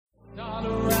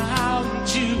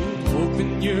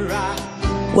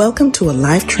Welcome to a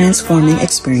life-transforming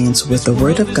experience with the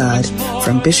Word of God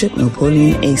from Bishop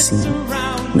Napoleon Asian.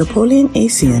 Napoleon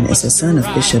Asian is the son of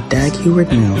Bishop Dag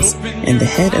Heward-Mills and the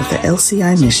head of the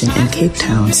LCI mission in Cape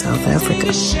Town, South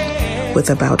Africa. With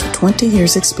about 20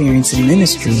 years' experience in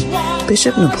ministry,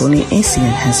 Bishop Napoleon Asian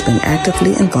has been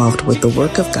actively involved with the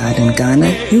work of God in Ghana,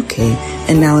 UK,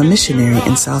 and now a missionary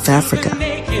in South Africa.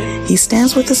 He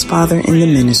stands with his father in the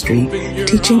ministry,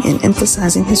 teaching and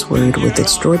emphasizing his word with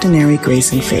extraordinary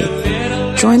grace and faith.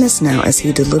 Join us now as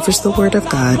he delivers the word of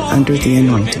God under the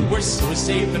anointing.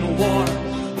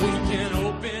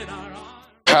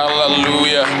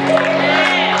 Hallelujah.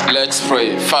 Let's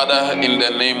pray. Father, in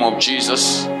the name of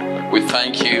Jesus, we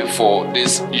thank you for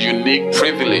this unique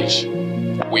privilege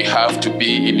we have to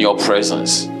be in your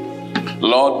presence.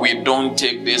 Lord, we don't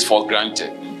take this for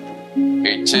granted.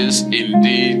 It is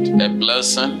indeed a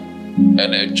blessing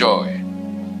and a joy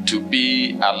to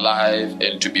be alive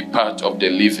and to be part of the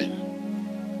living.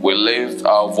 We lift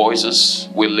our voices,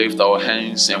 we lift our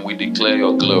hands, and we declare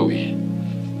your glory.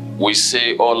 We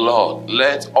say, oh Lord,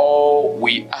 let all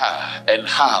we are and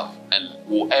have and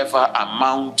will ever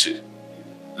amount to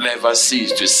never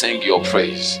cease to sing your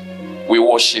praise. We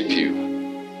worship you.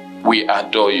 We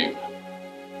adore you.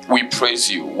 We praise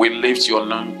you. We lift your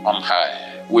name on high.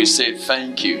 We say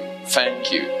thank you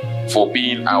for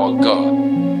being our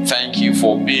God. Thank you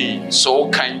for being so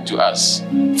kind to us.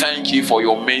 Thank you for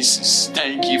your mercies.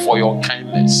 Thank you for your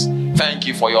kindness. Thank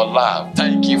you for your love.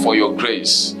 Thank you for your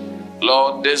grace.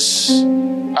 Lord, this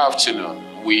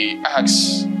afternoon we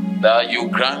ask that you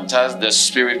grant us the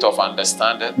spirit of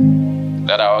understanding,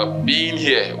 that our being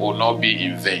here will not be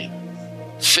in vain.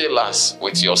 Fill us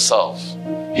with yourself.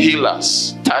 Heal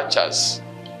us, touch us,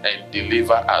 and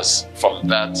deliver us from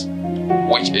that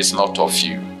which is not of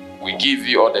you. We give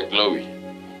you all the glory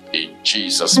in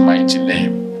Jesus' mighty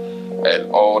name.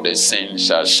 And all the saints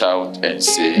shall shout and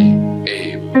say, Amen.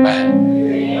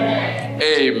 Amen.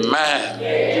 Amen.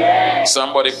 Amen.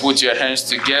 Somebody put your hands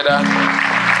together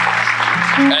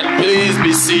and please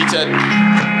be seated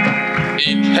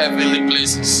in heavenly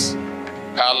places.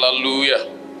 Hallelujah.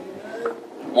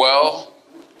 Well,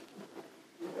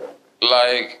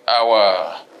 like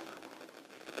our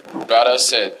brother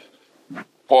said,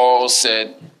 Paul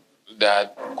said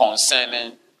that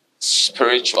concerning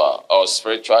spiritual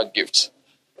gifts,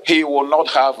 he will not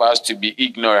have us to be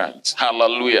ignorant.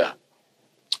 Hallelujah.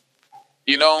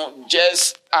 You know,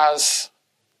 just as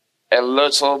a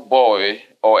little boy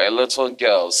or a little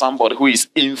girl, somebody who is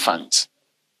infant,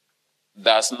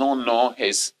 does not know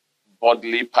his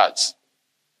bodily parts,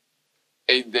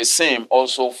 it's the same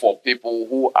also for people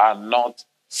who are not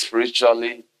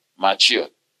spiritually mature.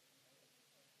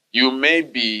 You may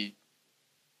be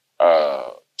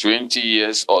 20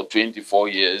 years or 24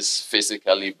 years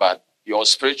physically, but your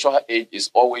spiritual age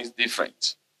is always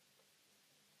different.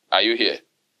 Are you here?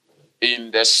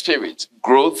 In the spirit,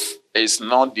 growth is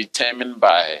not determined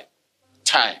by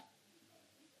time.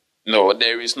 No,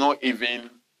 there is no even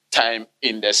time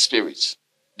in the spirit.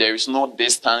 There is no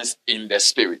distance in the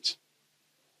spirit.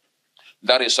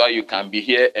 That is why you can be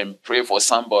here and pray for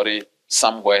somebody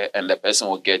somewhere and the person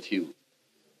will get healed.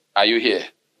 Are you here?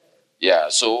 Yeah,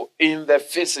 so in the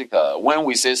physical, when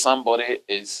we say somebody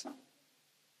is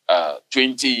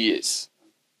 20 years,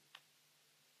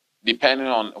 depending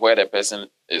on where the person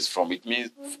is from, it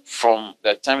means from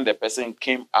the time the person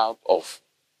came out of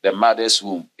the mother's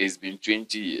womb, it's been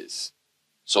 20 years.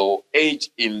 So age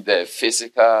in the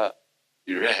physical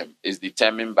realm is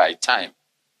determined by time.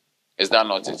 Is that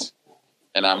not it?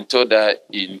 And I'm told that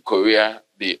in Korea,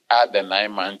 they add the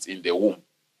 9 months in the womb.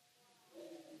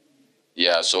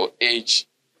 Yeah, so age,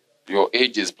 your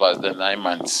age is plus the 9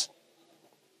 months,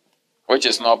 which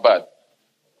is not bad.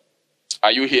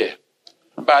 Are you here?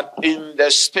 But in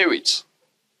the spirit,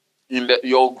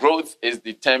 your growth is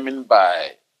determined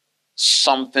by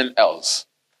something else.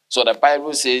 So the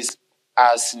Bible says,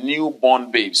 as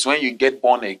newborn babes, when you get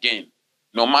born again,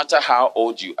 no matter how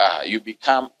old you are, you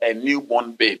become a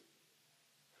newborn babe.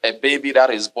 A baby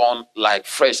that is born like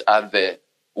fresh at the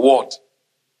word.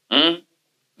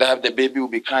 That the baby will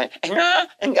be crying,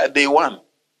 day one.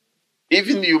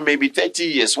 Even you may be 30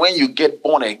 years, when you get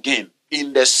born again,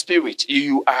 in the spirit,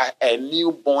 you are a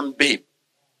newborn babe.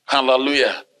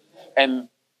 Hallelujah. And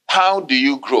how do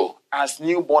you grow? As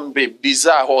newborn babe,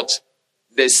 desire what?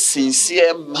 The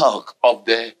sincere milk of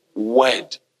the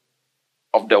word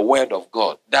of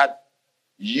God, that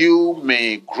you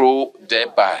may grow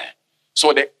thereby.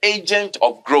 So the agent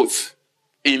of growth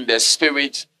in the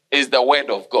spirit is the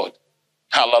word of God.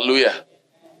 Hallelujah.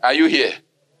 Are you here?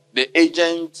 The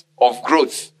agent of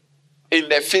growth in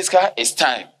the physical is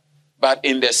time, but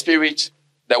in the spirit,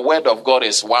 The word of God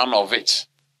is one of it.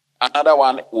 Another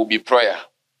one will be prayer.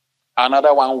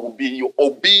 Another one will be your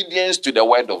obedience to the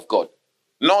word of God.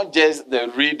 Not just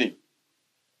the reading.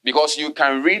 Because you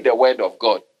can read the word of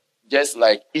God just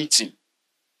like eating.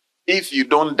 If you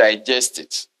don't digest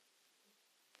it,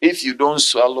 if you don't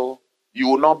swallow, you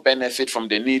will not benefit from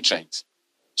the nutrients.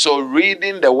 So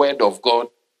reading the word of God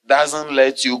doesn't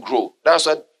let you grow. That's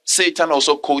what Satan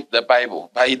also quotes the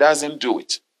Bible, but he doesn't do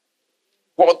it.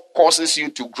 What causes you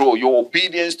to grow? Your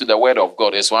obedience to the word of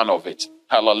God is one of it.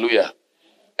 Hallelujah.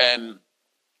 And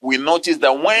we notice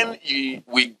that when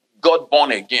we got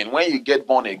born again, when you get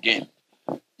born again,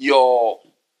 your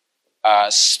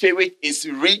spirit is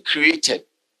recreated.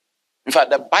 In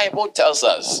fact, the Bible tells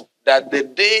us that the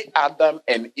day Adam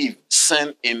and Eve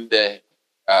sinned in the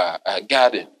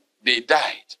garden, they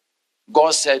died.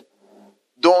 God said,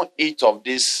 don't eat of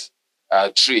this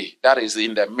tree that is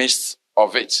in the midst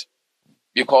of it.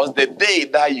 Because the day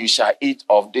that you shall eat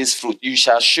of this fruit, you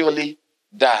shall surely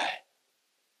die.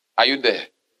 Are you there?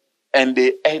 And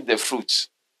they ate the fruit.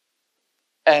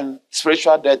 And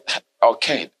spiritual death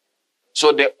occurred.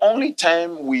 So the only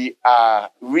time we are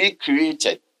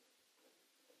recreated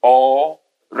or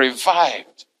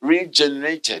revived,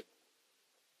 regenerated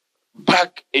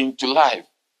back into life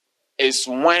is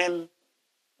when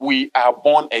we are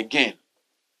born again.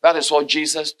 That is what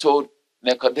Jesus told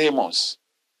Nicodemus.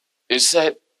 He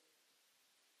said,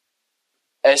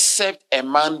 except a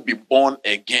man be born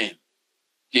again,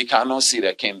 he cannot see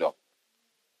the kingdom.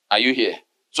 Are you here?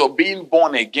 So being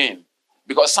born again,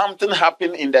 because something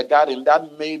happened in the garden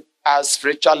that made us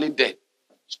spiritually dead,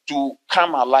 to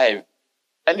come alive.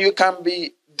 And you can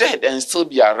be dead and still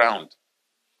be around.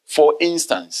 For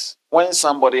instance, when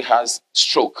somebody has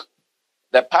stroke,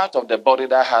 the part of the body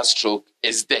that has stroke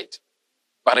is dead,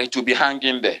 but it will be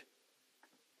hanging there.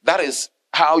 That is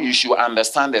how you should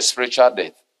understand the spiritual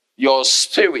death. Your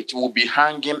spirit will be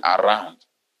hanging around,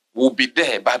 will be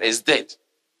there, but is dead.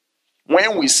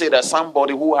 When we say that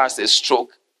somebody who has a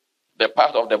stroke, the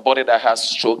part of the body that has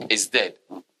stroke is dead,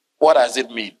 what does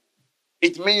it mean?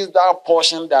 It means that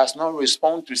portion does not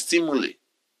respond to stimuli.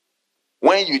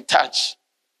 When you touch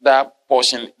that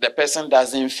portion, the person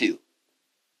doesn't feel.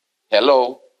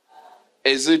 Hello?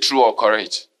 Is it true or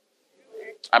correct?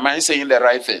 Am I saying the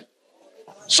right thing?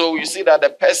 So you see that the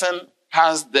person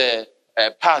has the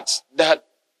part that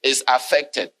is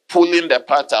affected, pulling the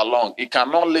part along. It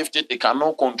cannot lift it, it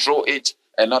cannot control it,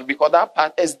 and not because that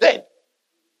part is dead.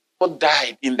 People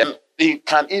died in them. It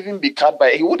can even be cut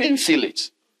by, he wouldn't feel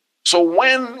it. So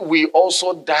when we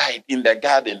also died in the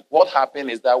garden, what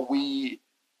happened is that we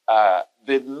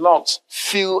did not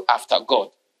feel after God.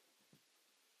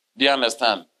 Do you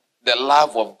understand? The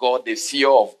love of God, the fear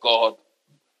of God,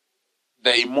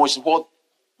 the emotion, what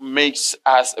makes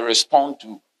us respond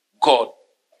to God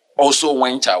also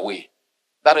went away.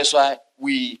 That is why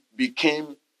we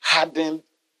became hardened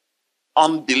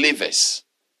unbelievers,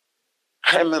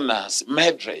 criminals,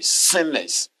 murderers,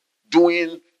 sinners,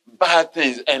 doing bad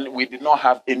things, and we did not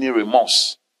have any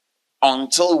remorse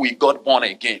until we got born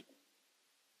again.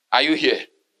 Are you here?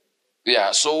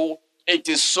 Yeah, so it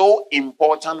is so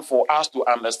important for us to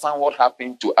understand what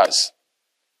happened to us.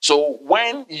 So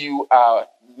when you are a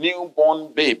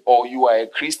newborn babe or you are a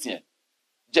Christian,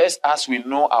 just as we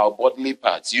know our bodily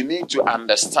parts, you need to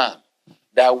understand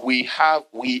that we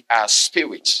are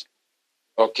spirits.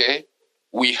 Okay?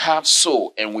 We have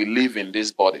soul and we live in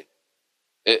this body.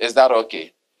 Is that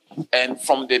okay? And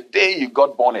from the day you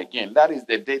got born again, that is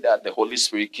the day that the Holy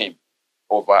Spirit came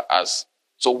over us.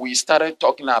 So we started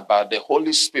talking about the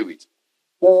Holy Spirit,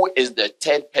 who is the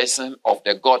third person of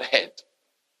the Godhead.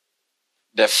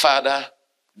 The Father,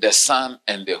 the Son,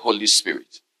 and the Holy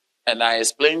Spirit. And I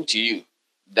explained to you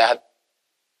that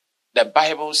the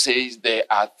Bible says there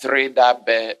are three that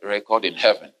bear record in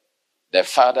heaven. The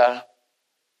Father,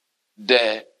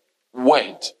 the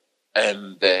Word,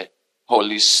 and the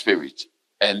Holy Spirit.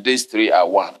 And these three are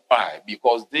one. Why?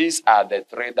 Because these are the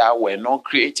three that were not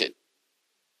created.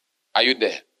 Are you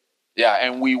there? Yeah,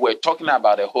 and we were talking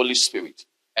about the Holy Spirit.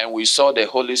 And we saw the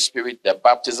Holy Spirit, the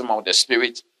baptism of the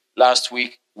Spirit. Last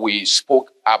week, we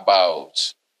spoke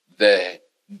about the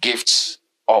gifts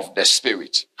of the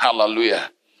Spirit. Hallelujah.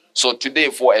 So today,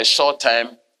 for a short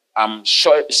time, I'm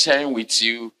sharing with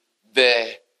you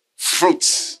the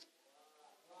fruits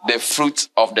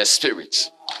of the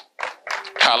Spirit.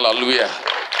 Hallelujah.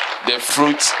 The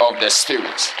fruits of the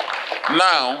Spirit.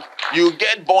 Now, you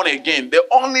get born again. The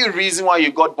only reason why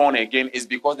you got born again is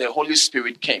because the Holy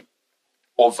Spirit came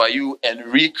over you and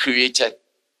recreated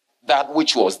that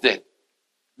which was dead,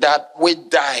 that which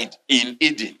died in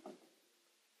Eden.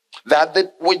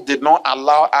 which did not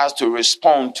allow us to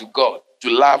respond to God, to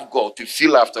love God, to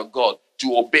feel after God,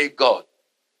 to obey God,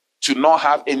 to not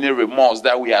have any remorse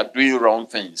that we are doing wrong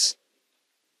things.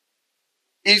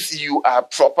 If you are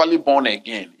properly born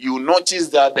again, you notice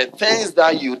that the things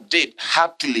that you did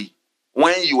happily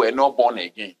when you were not born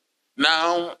again,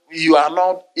 now you are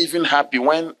not even happy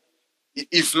when,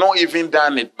 if not even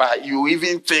done it, but you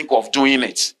even think of doing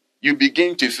it. You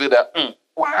begin to feel that,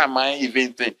 why am I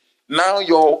even thinking? Now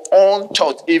your own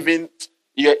thought even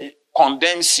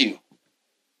condemns you.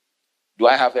 Do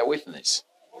I have a witness?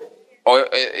 Or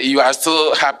you are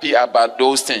still happy about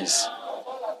those things?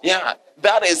 Yeah,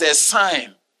 that is a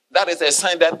sign. That is a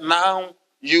sign that now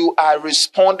you are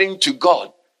responding to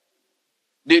God.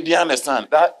 Did you understand?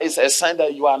 That is a sign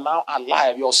that you are now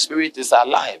alive. Your spirit is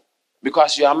alive.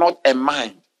 Because you are not a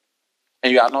mind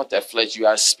and you are not a flesh. You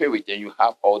are a spirit and you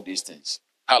have all these things.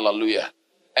 Hallelujah.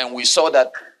 And we saw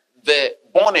that the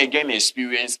born again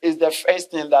experience is the first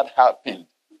thing that happened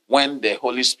when the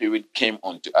Holy Spirit came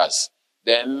unto us.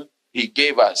 Then he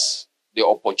gave us the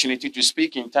opportunity to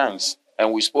speak in tongues.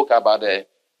 And we spoke about the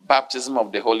baptism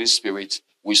of the Holy Spirit.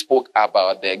 We spoke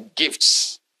about the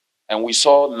gifts. And we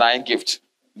saw 9 gifts.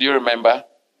 Do you remember?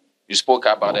 You spoke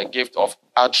about the gift of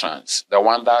utterance, the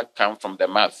one that came from the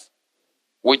mouth,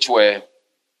 which were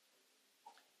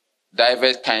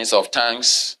diverse kinds of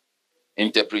tongues,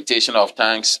 interpretation of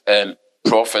tongues, and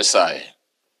prophesying.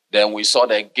 Then we saw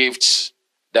the gifts,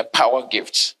 the power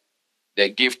gifts, the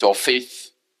gift of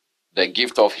faith, the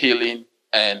gift of healing,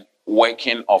 and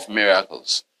working of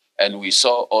miracles. And we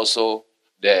saw also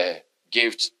the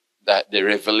gift, that the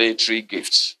revelatory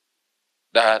gifts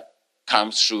that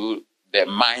comes through the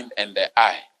mind and the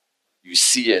eye. You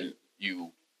see and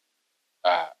you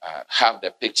have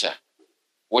the picture,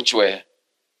 which were,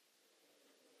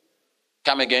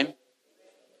 come again,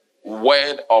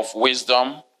 word of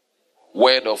wisdom,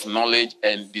 word of knowledge,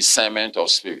 and discernment of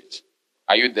spirit.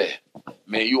 Are you there?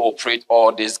 May you operate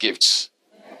all these gifts.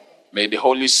 May the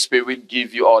Holy Spirit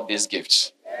give you all these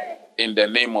gifts in the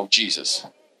name of Jesus.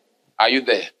 Are you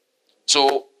there?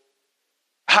 So,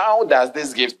 how does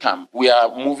this gift come? We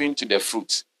are moving to the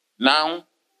fruit. Now,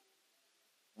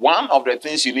 one of the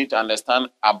things you need to understand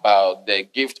about the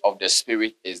gift of the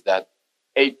Spirit is that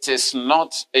it is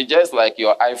not, it's just like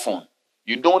your iPhone.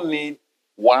 You don't need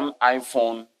one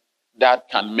iPhone that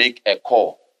can make a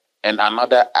call and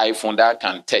another iPhone that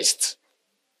can text.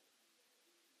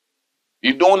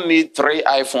 You don't need 3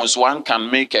 iPhones. One can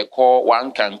make a call,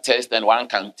 one can text, and one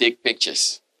can take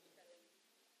pictures.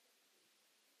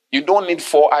 You don't need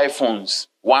 4 iPhones.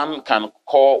 One can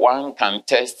call, one can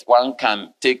text, one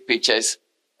can take pictures,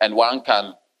 and one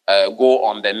can go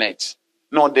on the net.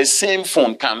 No, the same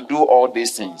phone can do all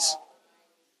these things.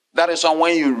 That is why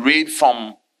when you read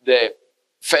from the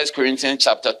 1 Corinthians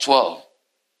chapter 12,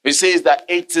 it says that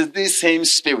it is the same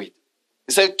spirit.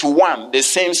 It said to one, the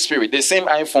same spirit, the same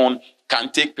iPhone can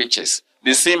take pictures.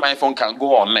 The same iPhone can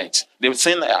go on net. The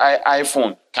same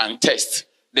iPhone can text.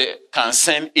 They can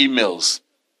send emails.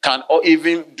 Can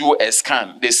even do a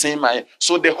scan. The same.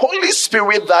 So the Holy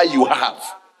Spirit that you have,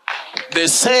 the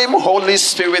same Holy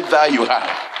Spirit that you have.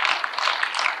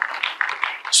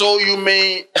 So you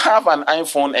may have an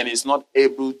iPhone and it's not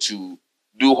able to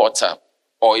do WhatsApp,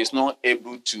 or it's not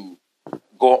able to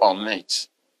go on net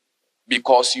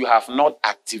because you have not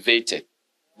activated.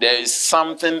 There is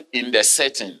something in the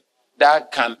setting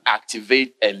that can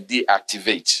activate and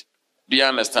deactivate. Do you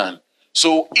understand?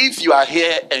 So if you are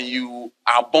here and you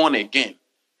are born again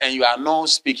and you are not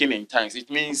speaking in tongues, it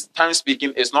means tongue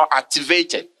speaking is not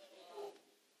activated.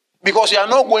 Because you are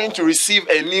not going to receive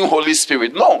a new Holy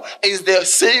Spirit. No, it's the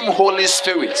same Holy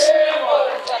Spirit.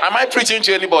 Am I preaching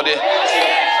to anybody?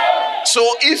 So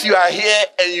if you are here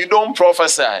and you don't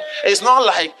prophesy, it's not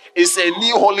like it's a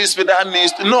new Holy Spirit that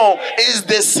needs to. No, it's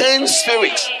the same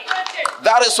Spirit.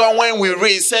 That is why when we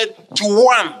read, it said, to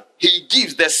one, he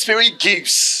gives, the Spirit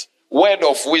gives word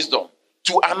of wisdom.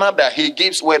 To another, he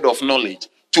gives word of knowledge.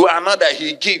 To another,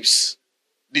 he gives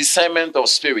discernment of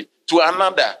spirit. To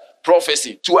another,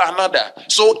 prophecy. To another.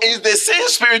 So it's the same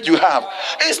spirit you have.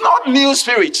 It's not new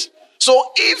spirit.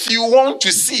 So if you want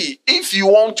to see, if you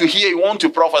want to hear, you want to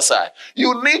prophesy,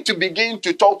 you need to begin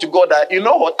to talk to God that, you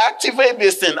know what, activate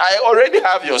this thing. I already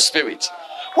have your spirit.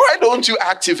 Why don't you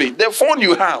activate the phone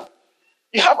you have?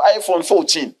 You have iPhone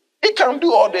 14. It can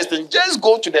do all these things. Just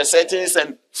go to the settings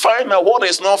and find out what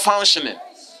is not functioning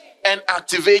and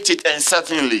activate it, and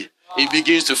certainly it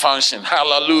begins to function.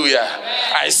 Hallelujah.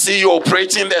 I see you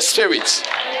operating the spirit.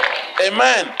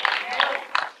 Amen.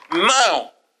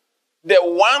 Now, the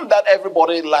one that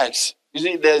everybody likes, you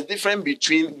see, there's difference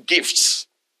between gifts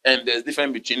and there's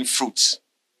difference between fruits.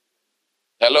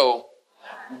 Hello?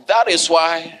 That is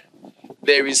why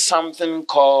there is something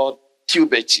called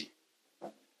puberty.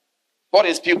 What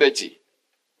is puberty?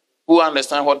 Who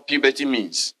understand what puberty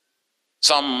means?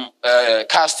 Some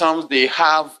customs, they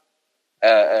have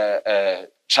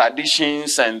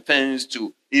traditions and things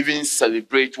to even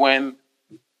celebrate when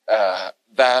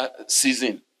that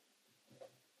season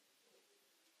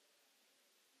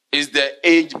is the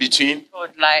age between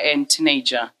toddler and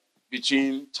teenager.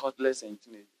 Between toddlers and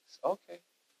teenagers. Okay.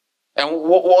 And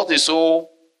what is so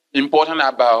important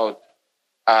about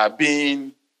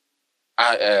being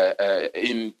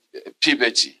in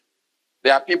puberty?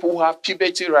 There are people who have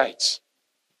puberty rights.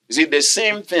 Is it the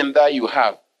same thing that you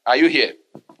have? Are you here?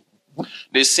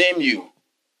 The same you.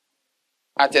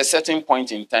 At a certain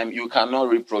point in time, you cannot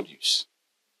reproduce.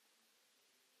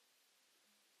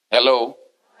 Hello?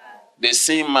 The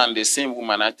same man, the same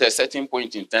woman, at a certain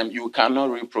point in time, you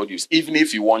cannot reproduce, even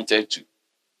if you wanted to.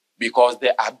 Because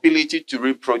the ability to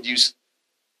reproduce,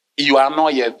 you are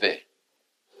not yet there.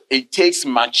 It takes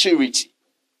maturity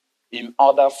in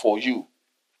order for you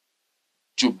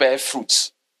to bear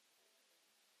fruits.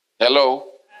 Hello?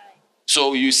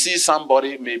 So you see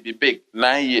somebody may be big,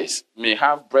 9 years, may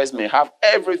have breast, may have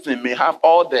everything, may have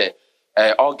all the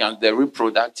organs, the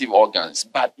reproductive organs,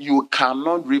 but you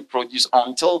cannot reproduce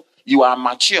until you are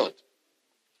matured.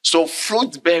 So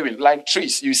fruit bearing, like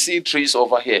trees, you see trees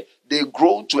over here, they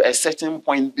grow to a certain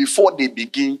point before they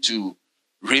begin to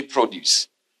reproduce.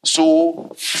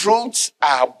 So fruits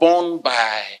are born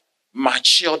by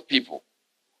matured people.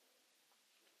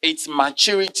 It's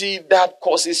maturity that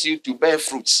causes you to bear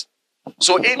fruits.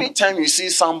 So anytime you see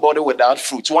somebody without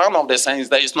fruit, one of the signs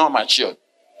that it's not matured.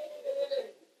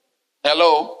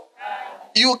 Hello?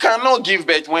 You cannot give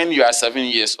birth when you are 7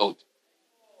 years old.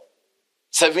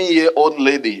 7-year-old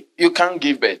lady, you can't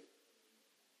give birth.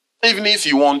 Even if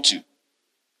you want to.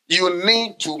 You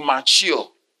need to mature.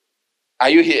 Are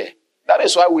you here? That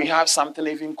is why we have something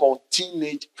even called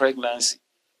teenage pregnancy.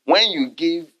 When you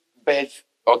give birth,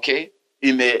 okay,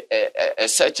 in a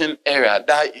certain area,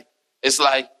 that it's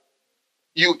like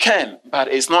you can, but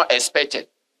it's not expected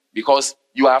because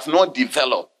you have not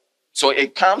developed. So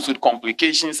it comes with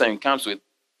complications and it comes with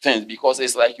things because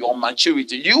it's like your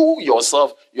maturity. You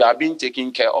yourself, you are being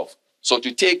taken care of. So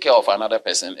to take care of another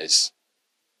person is.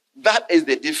 That is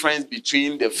the difference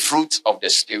between the fruit of the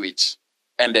Spirit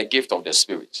and the gift of the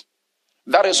Spirit.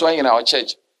 That is why in our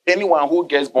church, anyone who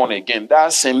gets born again,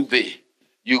 that same day,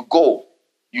 you go,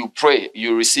 you pray,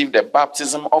 you receive the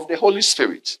baptism of the Holy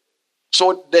Spirit.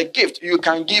 So the gift, you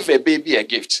can give a baby a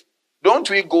gift. Don't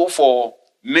we go for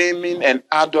naming and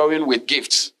adoring with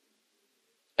gifts?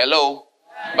 Hello?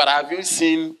 But have you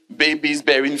seen babies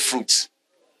bearing fruit?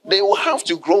 They will have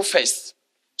to grow first.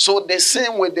 So the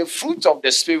same way, the fruit of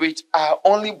the Spirit are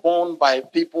only born by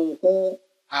people who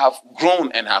have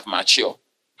grown and have matured.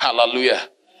 Hallelujah.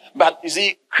 But you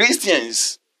see,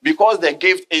 Christians, because the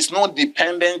gift is not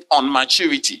dependent on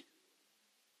maturity.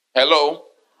 Hello?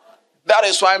 That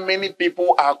is why many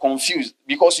people are confused.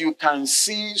 Because you can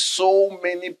see so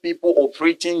many people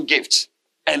operating gifts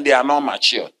and they are not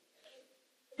mature.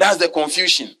 That's the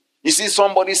confusion. You see,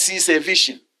 somebody sees a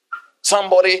vision.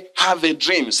 Somebody have a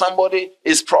dream. Somebody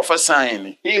is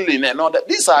prophesying, healing and all that.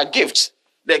 These are gifts.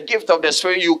 The gift of the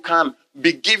Spirit, you can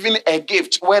be given a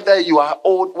gift, whether you are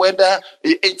old, whether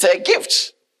it's a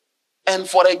gift. And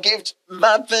for a gift,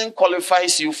 nothing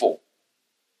qualifies you for.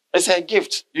 It's a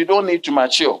gift. You don't need to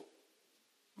mature.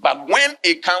 But when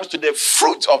it comes to the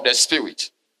fruit of the Spirit,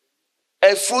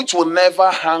 a fruit will never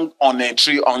hang on a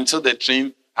tree until the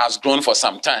tree has grown for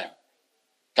some time.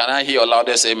 Can I hear your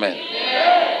loudest amen?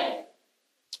 Yeah.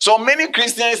 So many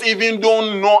Christians even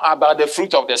don't know about the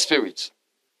fruit of the Spirit.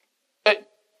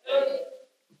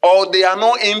 Or they are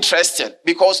not interested,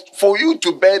 because for you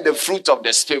to bear the fruit of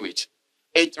the Spirit,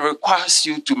 it requires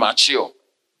you to mature.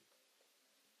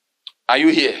 Are you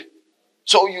here?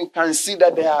 So you can see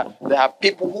that there are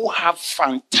people who have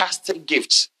fantastic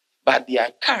gifts, but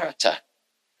their character,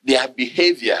 their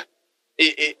behavior,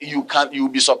 you'll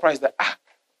be surprised that,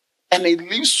 and it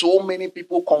leaves so many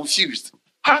people confused.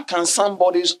 How can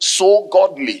somebody so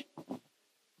godly,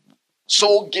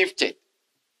 so gifted,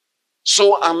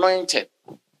 so anointed,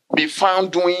 be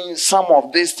found doing some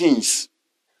of these things?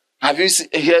 Have you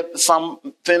heard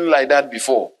something like that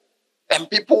before? And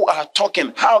people are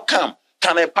talking, how come?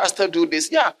 Can a pastor do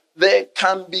this? Yeah, there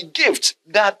can be gifts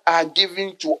that are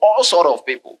given to all sorts of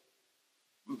people.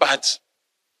 But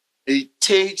it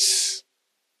takes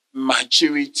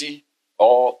maturity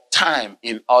or time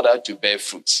in order to bear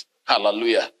fruits.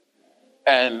 Hallelujah.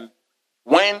 And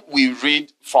when we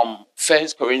read from 1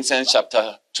 Corinthians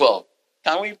chapter 12,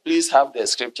 can we please have the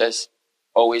scriptures?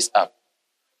 Always up.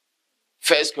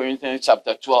 1 Corinthians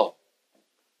chapter 12.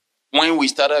 When we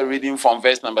started reading from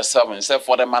verse number 7, it said,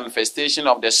 for the manifestation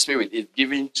of the Spirit is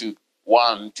given to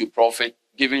one to profit,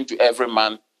 given to every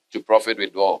man to profit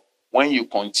with all. When you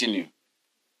continue,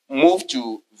 move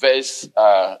to verse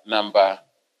number,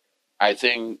 I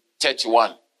think,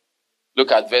 31.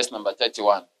 Look at verse number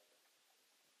 31.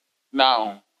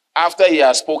 Now, after he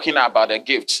has spoken about the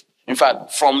gift, in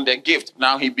fact, from the gift,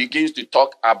 now he begins to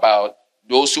talk about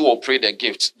those who operate the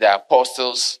gift, the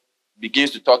apostles,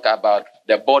 begins to talk about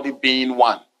the body being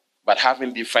one, but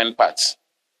having different parts.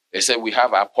 They said we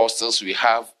have apostles, we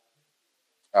have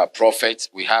prophets,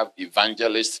 we have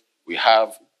evangelists, we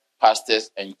have pastors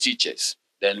and teachers.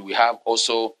 Then we have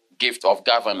also gift of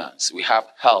governance. We have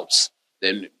helps.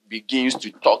 Then begins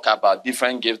to talk about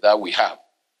different gifts that we have.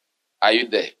 Are you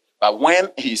there? But when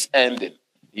he's ending,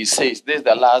 he says, this is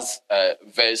the last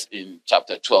verse in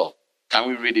chapter 12. Can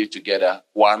we read it together?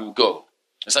 One, go.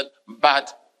 He said,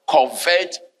 but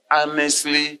covet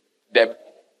earnestly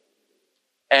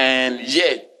and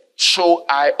yet show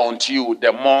I unto you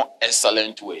the more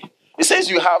excellent way. He says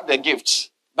you have the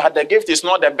gift, but the gift is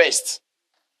not the best.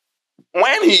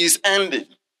 When he is ending,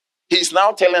 he's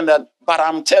now telling that, but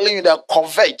I'm telling you that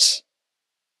covet,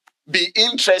 be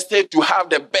interested to have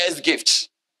the best gift.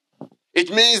 It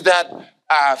means that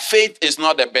faith is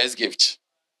not the best gift.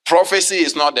 Prophecy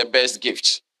is not the best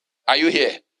gift. Are you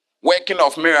here? Working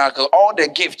of miracle, all the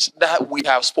gifts that we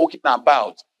have spoken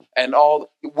about and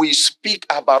all, we speak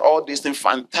about all these things,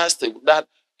 fantastic, that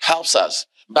helps us.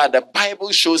 But the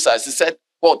Bible shows us, it said,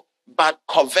 what? But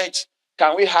covet.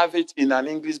 Can we have it in an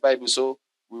English Bible so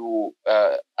we will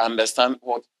understand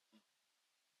what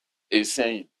it's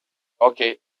saying?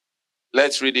 Okay,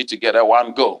 let's read it together.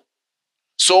 One, go.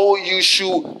 So you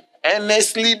should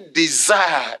earnestly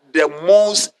desire the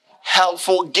most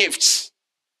helpful gifts.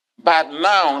 But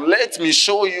now let me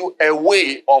show you a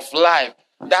way of life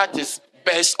that is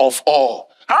best of all.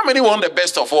 How many want the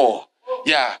best of all?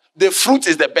 Yeah, the fruit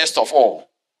is the best of all.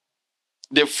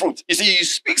 The fruit. You see, he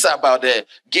speaks about the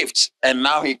gift, and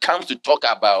now he comes to talk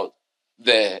about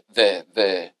the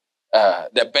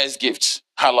best gift.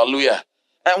 Hallelujah.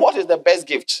 And what is the best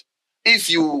gift?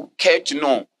 If you care to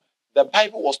know, the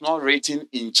Bible was not written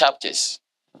in chapters.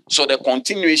 So the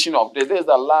continuation of this is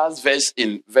the last verse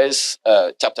in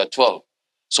chapter 12.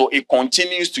 So it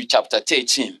continues to chapter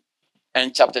 13.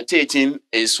 And chapter 13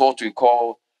 is what we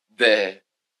call the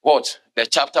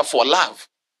chapter for love.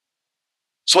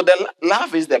 So the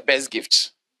love is the best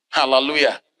gift.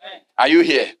 Hallelujah. Amen. Are you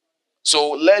here?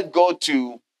 So let's go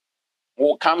to,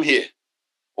 we'll come here.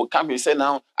 Say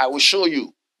now, I will show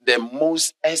you the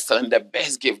most excellent, the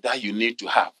best gift that you need to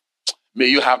have. May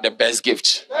you have the best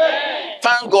gift. Amen.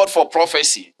 Thank God for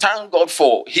prophecy. Thank God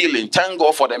for healing. Thank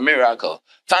God for the miracle.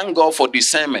 Thank God for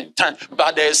discernment.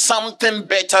 But there's something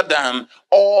better than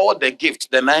all the gifts,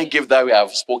 the 9 gifts that we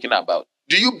have spoken about.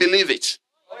 Do you believe it?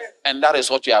 And that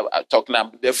is what we are talking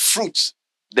about. The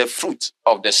fruit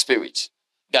of the Spirit.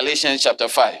 Galatians chapter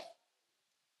 5.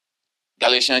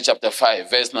 Galatians chapter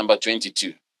 5, verse number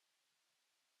 22.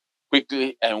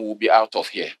 Quickly, and we'll be out of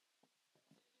here.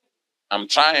 I'm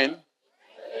trying.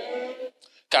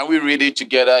 Can we read it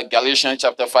together? Galatians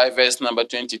chapter 5, verse number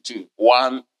 22.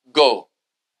 1, go.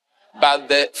 But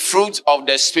the fruit of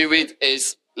the Spirit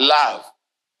is love,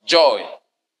 joy,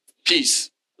 peace,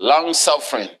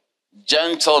 long-suffering,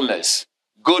 gentleness,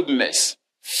 goodness,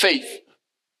 faith,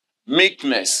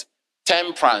 meekness,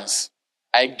 temperance.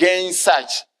 Against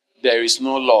such, there is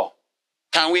no law.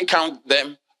 Can we count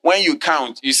them? When you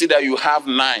count, you see that you have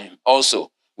 9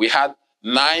 also. We had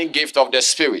 9 gifts of the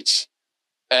Spirit.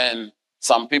 And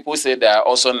some people say there are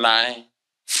also 9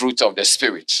 fruits of the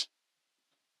Spirit.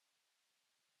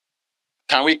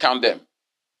 Can we count them?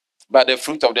 But the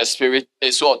fruit of the Spirit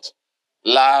is what?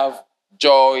 Love,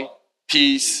 joy,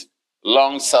 peace,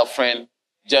 long-suffering,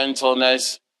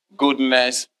 gentleness,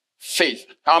 goodness, faith.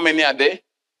 How many are there?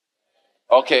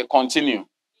 Okay, continue.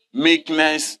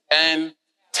 Meekness and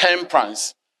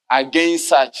temperance. Against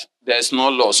such, there's no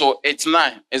law. So it's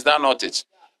 9. Is that not it?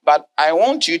 But I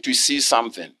want you to see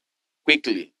something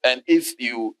quickly. And if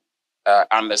you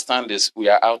understand this, we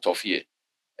are out of here.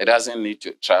 It doesn't need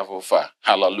to travel far.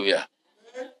 Hallelujah.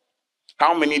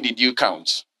 How many did you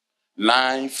count?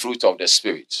 9 fruit of the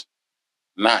Spirit.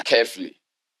 9. Carefully.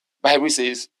 Bible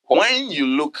says, when you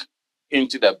look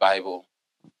into the Bible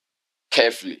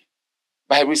carefully,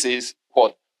 Bible says,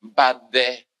 what? But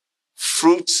the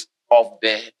fruit of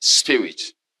the Spirit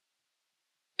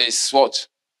is what?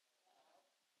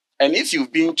 And if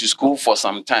you've been to school for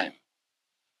some time,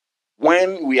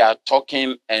 when we are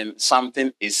talking and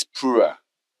something is plural,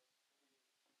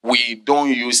 we don't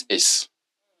use is.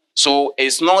 So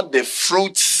it's not the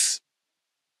fruits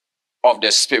of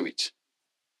the Spirit.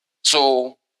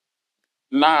 So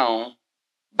now,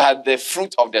 but the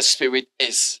fruit of the Spirit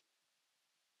is.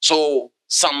 So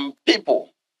some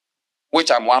people,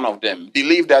 which I'm one of them,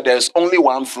 believe that there's only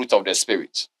one fruit of the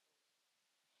Spirit.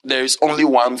 There is only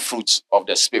one fruit of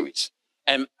the Spirit.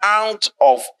 And out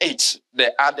of it,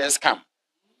 the others come.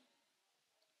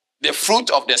 The fruit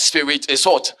of the Spirit is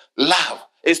what? Love.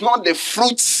 It's not the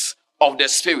fruits of the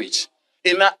Spirit.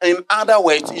 In other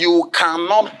words, you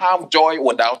cannot have joy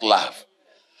without love.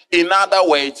 In other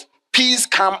words, peace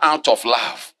comes out of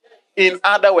love. In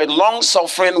other words, long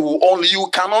suffering you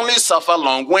can only suffer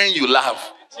long when you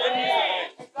love.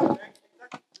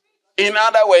 In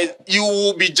other words, you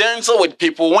will be gentle with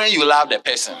people when you love the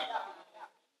person.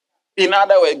 In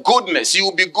other words, goodness, you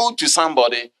will be good to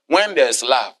somebody when there's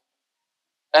love.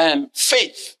 And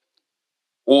faith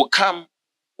will come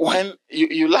when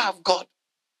you love God.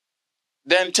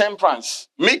 Then temperance,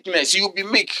 meekness, you'll be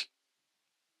meek.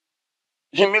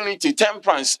 Humility,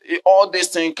 temperance, all these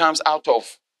things comes out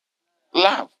of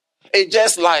love. It's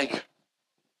just like,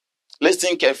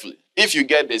 listen carefully. If you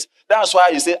get this, that's why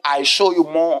you say, I show you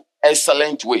more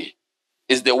excellent way.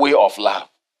 It's the way of love.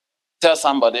 Tell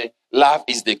somebody, love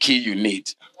is the key you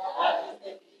need.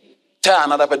 Tell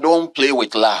another person, don't play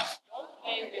with love.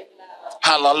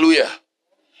 Hallelujah.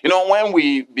 You know, when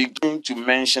we begin to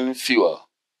mention fuel,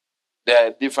 there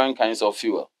are different kinds of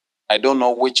fuel. I don't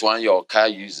know which one your car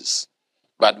uses,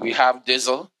 but we have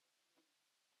diesel.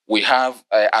 We have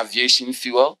aviation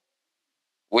fuel,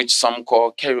 which some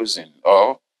call kerosene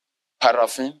or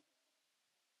paraffin.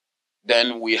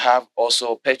 Then we have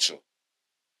also petrol.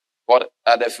 What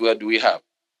other fuel do we have?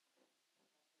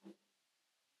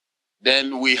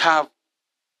 Then we have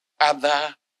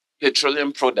other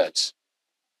petroleum products.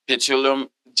 Petroleum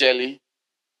jelly.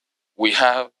 We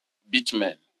have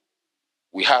bitumen.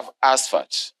 We have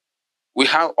asphalt. We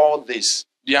have all this.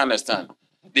 Do you understand?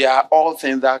 They are all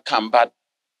things that come, but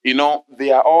you know,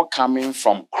 they are all coming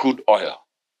from crude oil.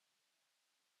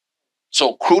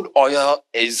 So crude oil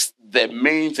is the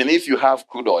main thing. If you have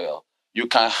crude oil, you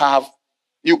can have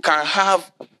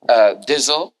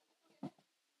diesel.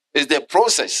 It's the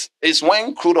process. It's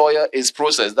when crude oil is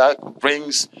processed that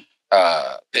brings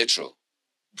petrol,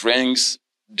 brings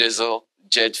diesel,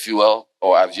 jet fuel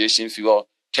or aviation fuel,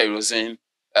 kerosene,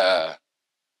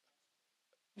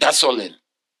 gasoline.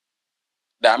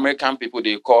 The American people,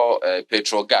 they call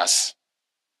petrol gas.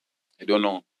 I don't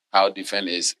know how different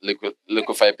is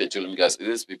liquefied petroleum gas.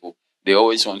 These people, they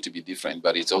always want to be different,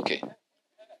 but it's okay.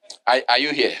 Are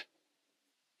you here?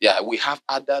 Yeah, we have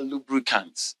other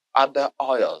lubricants, other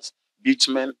oils,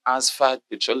 bitumen, asphalt,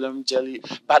 petroleum jelly,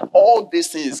 but all these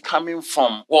things coming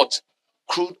from what?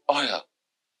 Crude oil.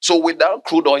 So without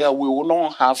crude oil, we will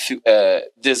not have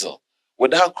diesel.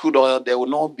 Without crude oil, there will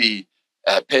not be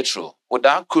petrol.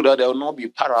 Without crude oil, there will not be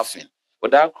paraffin.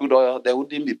 Without crude oil, there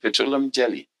wouldn't be petroleum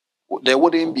jelly. There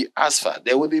wouldn't be asphalt.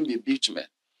 There wouldn't be bitumen.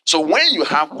 So when you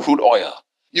have crude oil,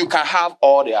 you can have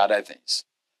all the other things.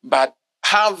 But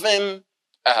having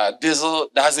diesel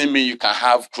doesn't mean you can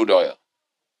have crude oil.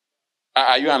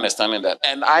 Are you understanding that?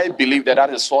 And I believe that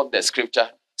is what the scripture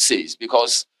says.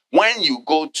 Because when you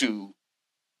go to,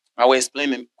 I will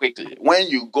explain it quickly. When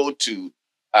you go to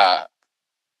 1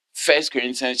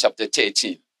 Corinthians chapter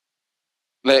 13,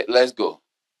 let's go.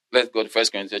 Let's go to 1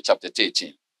 Corinthians chapter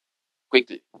 13.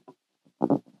 Quickly.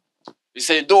 He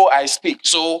said, though I speak.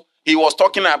 So he was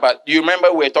talking about, you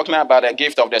remember we were talking about the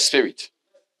gift of the Spirit.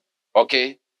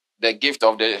 Okay? The gift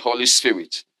of the Holy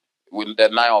Spirit. With the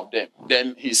 9 of them.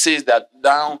 Then he says that,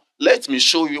 now let me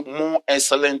show you more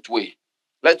excellent way.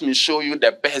 Let me show you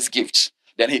the best gift.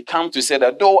 Then he comes to say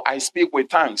that though I speak with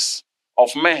tongues of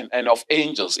men and of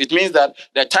angels, it means that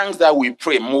the tongues that we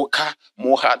pray, moha,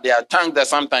 there are tongues that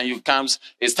sometimes you comes,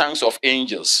 it's tongues of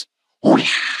angels.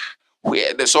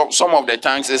 Some of the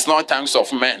tongues, it's not tongues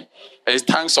of men, it's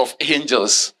tongues of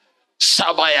angels.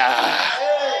 Shabaya.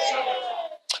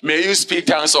 May you speak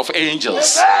tongues of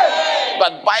angels.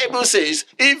 But Bible says,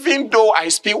 even though I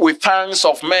speak with tongues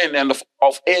of men and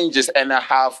of angels and I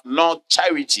have not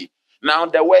charity. Now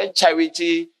the word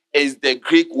charity is the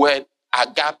Greek word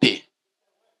agape.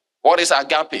 What is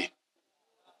agape?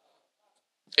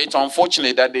 It's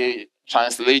unfortunate that they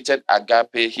translated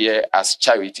agape here as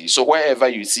charity. So wherever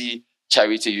you see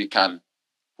charity, you can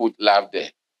put love there.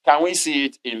 Can we see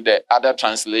it in the other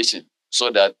translation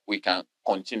so that we can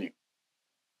continue?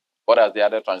 What does the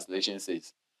other translation say?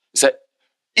 It said,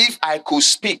 if I could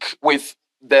speak with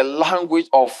the language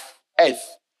of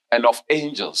earth and of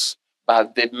angels,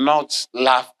 but did not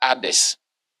love others.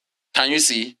 Can you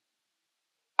see?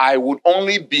 I would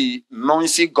only be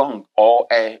noisy gong or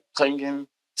a clanging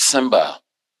cymbal.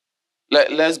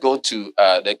 Let's go to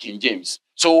the King James.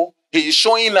 So he's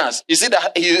showing us, you see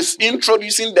that he is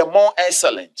introducing the more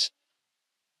excellent.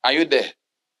 Are you there?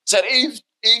 Said,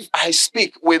 if I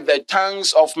speak with the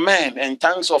tongues of men and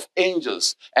tongues of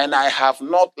angels, and I have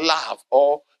not love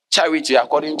or charity,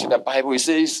 according to the Bible, it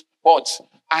says, what?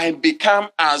 I become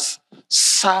as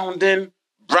sounding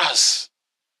brass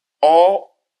or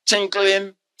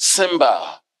tinkling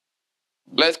cymbal.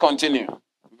 Let's continue.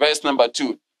 Verse number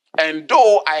 2. And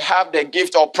though I have the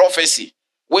gift of prophecy,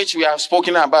 which we have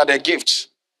spoken about the gift.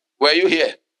 Were you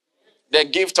here? The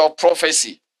gift of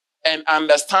prophecy, and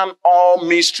understand all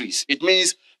mysteries. It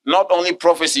means not only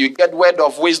prophecy, you get word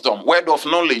of wisdom, word of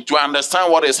knowledge to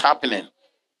understand what is happening.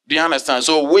 Do you understand?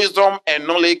 So wisdom and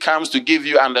knowledge comes to give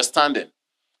you understanding,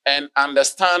 and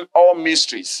understand all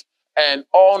mysteries and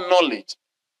all knowledge.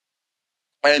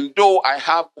 And though I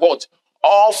have what?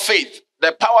 All faith,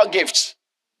 the power gifts,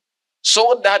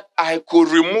 so that I could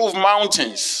remove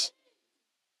mountains,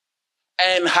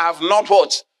 and have not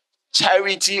what?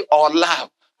 Charity or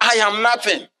love, I am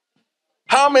nothing.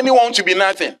 How many want to be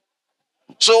nothing?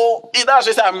 So that's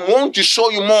what I want to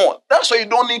show you more. That's why you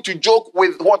don't need to joke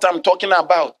with what I'm talking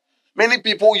about. Many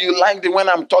people, you liked it when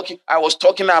I was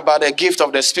talking about the gift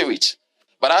of the Spirit.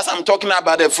 But as I'm talking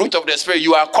about the fruit of the Spirit,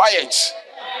 you are quiet.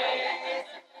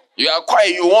 You are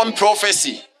quiet. You want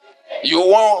prophecy. You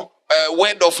want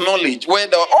word of knowledge.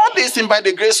 All these things by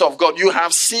the grace of God. You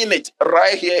have seen it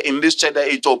right here in this church that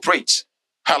it operates.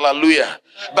 Hallelujah.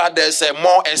 But there's a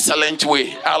more excellent way.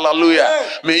 Hallelujah.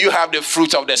 May you have the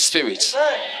fruit of the Spirit.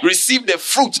 Receive the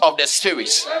fruit of the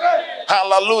Spirit.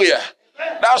 Hallelujah.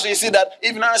 That's why you see that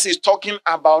even as he's talking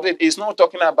about it, he's not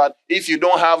talking about if you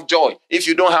don't have joy, if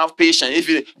you don't have patience,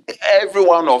 every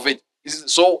one of it.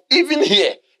 So even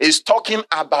here, he's talking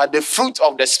about the fruit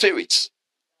of the Spirit,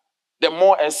 the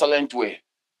more excellent way.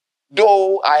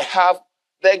 Though I have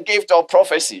the gift of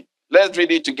prophecy. Let's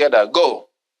read it together. Go.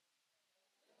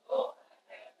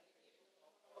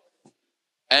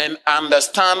 And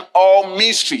understand all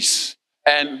mysteries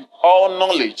and all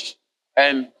knowledge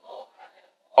and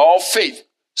all faith,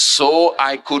 so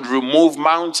I could remove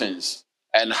mountains,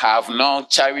 and have no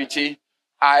charity,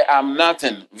 I am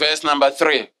nothing. Verse number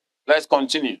 3. Let's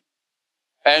continue.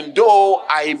 And though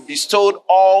I bestowed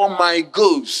all my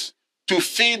goods to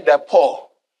feed the poor,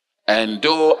 and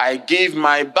though I gave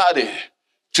my body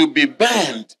to be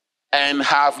burned, and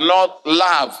have not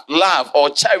love or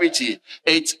charity,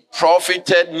 it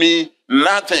profited me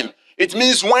nothing. It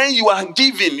means when you are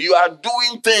giving, you are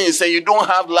doing things and you don't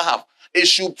have love, it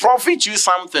should profit you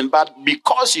something. But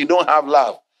because you don't have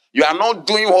love, you are not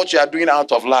doing what you are doing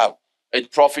out of love,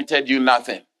 it profited you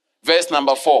nothing. Verse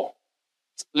number 4.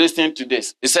 Listen to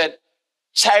this. It said,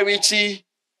 charity.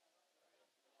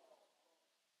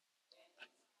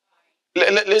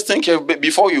 Let's think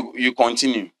before you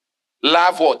continue.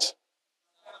 Love what?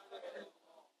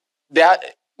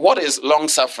 What is long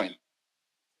suffering?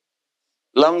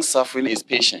 Long suffering is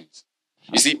patience.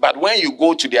 You see, but when you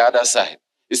go to the other side,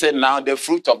 he said, now the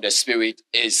fruit of the Spirit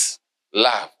is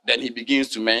love. Then he begins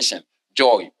to mention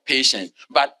joy, patience.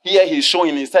 But here he's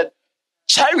showing, he said,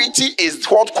 charity is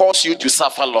what causes you to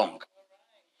suffer long.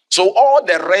 So all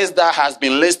the rest that has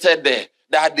been listed there,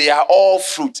 that they are all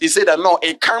fruit. He said that no,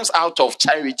 it comes out of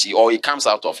charity or it comes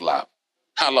out of love.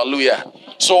 Hallelujah.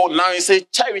 So now he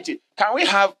said charity. Can we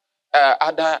have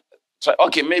other?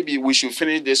 Okay, maybe we should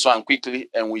finish this one quickly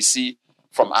and we see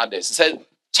from others. He said,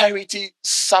 charity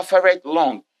suffereth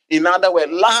long. In other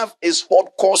words, love is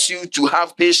what causes you to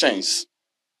have patience.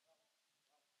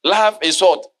 Love is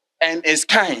what? And is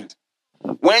kind.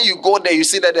 When you go there, you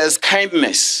see that there's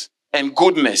kindness and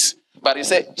goodness. But he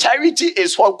said, charity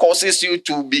is what causes you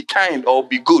to be kind or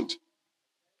be good.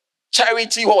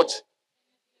 Charity what?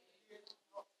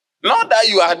 Not that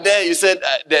you are there, you said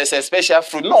there's a special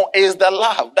fruit. No, it's the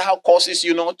love that causes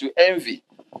you not to envy.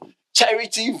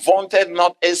 Charity vaunted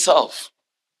not itself.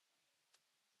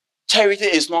 Charity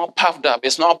is not puffed up,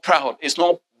 it's not proud, it's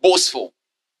not boastful.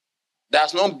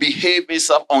 Does not behave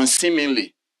itself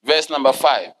unseemly. Verse number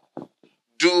 5.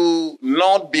 Do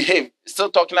not behave. Still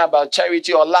talking about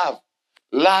charity or love.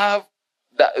 Love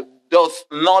that doth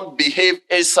not behave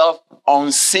itself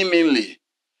unseemly.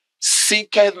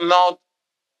 Seeketh not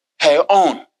her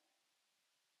own.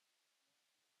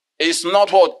 It's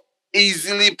not what?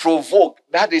 Easily provoked.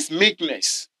 That is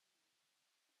meekness.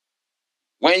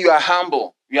 When you are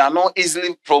humble, you are not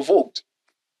easily provoked.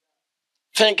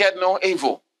 Thinketh no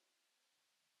evil.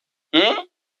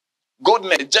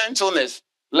 Goodness, gentleness.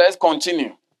 Let's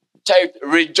continue. Child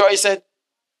rejoiceth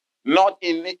not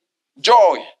in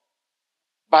joy,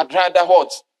 but rather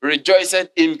what? Rejoiceth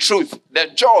in truth. The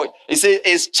joy, it says,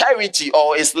 is charity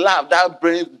or is love that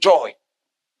brings joy.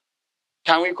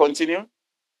 Can we continue?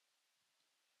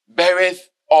 Beareth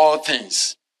all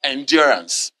things,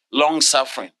 endurance,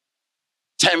 long-suffering,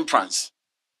 temperance,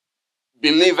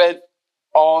 believeth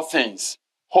all things,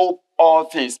 hope all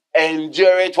things,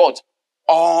 endureth what?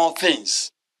 All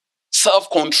things.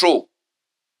 Self-control.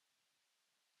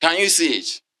 Can you see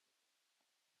it?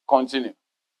 Continue.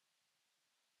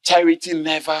 Charity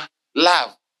never,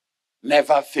 love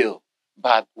never fail.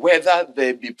 But whether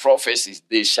there be prophecies,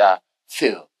 they shall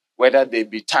fail. Whether there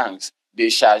be tongues, they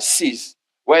shall cease.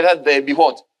 Whether there be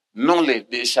what? Knowledge,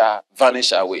 they shall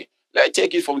vanish away. Let's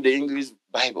take it from the English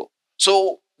Bible.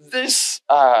 So this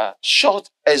short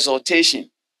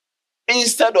exhortation,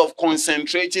 instead of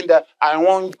concentrating that I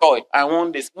want joy, I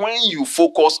want this, when you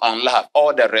focus on love,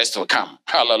 all the rest will come.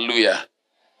 Hallelujah.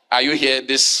 Are you here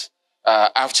this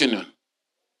afternoon?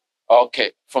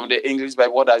 Okay. From the English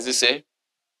Bible, what does it say?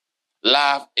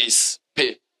 Love is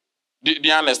pay. Do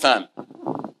you understand?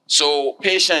 So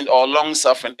patient or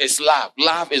long-suffering is love.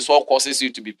 Love is what causes you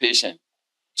to be patient.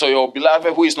 So your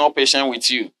beloved who is not patient with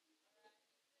you.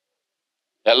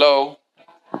 Hello?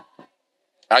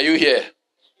 Are you here?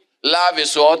 Love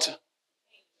is what?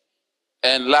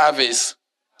 And love is,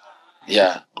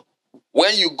 yeah.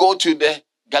 When you go to the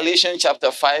Galatians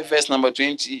chapter 5, verse number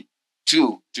 22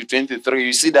 to 23,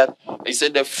 you see that it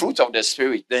said the fruit of the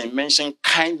Spirit. They mention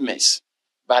kindness.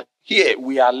 But here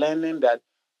we are learning that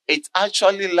it's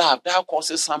actually love that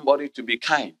causes somebody to be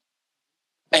kind.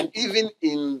 And even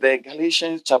in the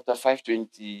Galatians chapter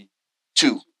 5:22,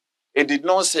 it did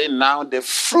not say now the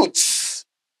fruits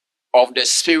of the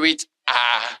Spirit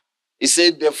are. It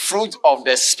said the fruit of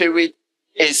the Spirit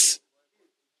is.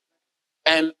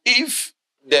 And if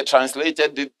they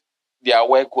translated their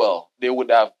work well, they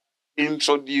would have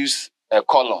introduced a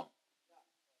column.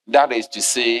 That is to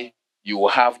say, you will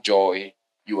have joy,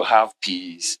 you will have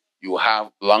peace, you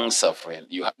have long-suffering.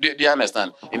 Do you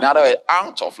understand? In other words,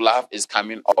 out of love is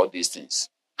coming all these things.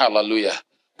 Hallelujah.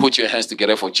 Put your hands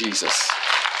together for Jesus.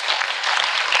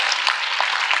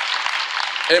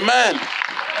 Amen.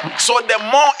 So the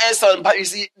more excellent, but you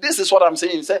see, this is what I'm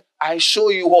saying. He said, I show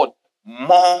you what?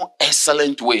 More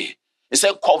excellent way. He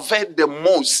said, covet the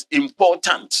most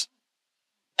important.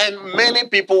 And many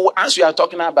people, as we are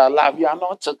talking about love, you are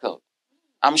not tickled.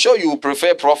 I'm sure you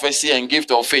prefer prophecy and gift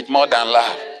of faith more than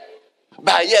love.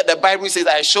 But yet the Bible says,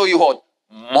 I show you what?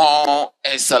 More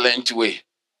excellent way.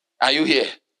 Are you here?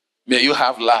 May you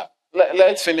have love.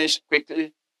 Let's finish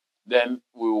quickly. Then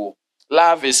we will.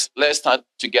 Love is, let's start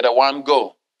together. One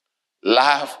go.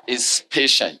 Love is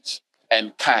patient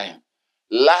and kind.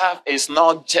 Love is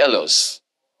not jealous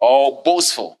or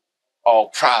boastful or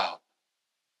proud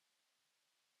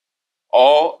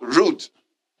or rude.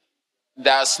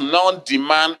 Does not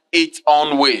demand its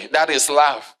own way. That is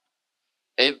love.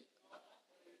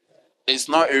 It's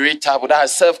not irritable. That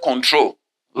is self-control.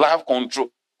 Love control.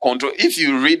 If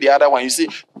you read the other one, you see,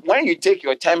 when you take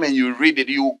your time and you read it,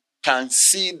 you can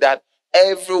see that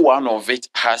every one of it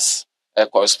has a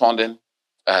corresponding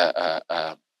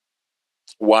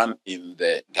one in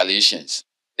the Galatians.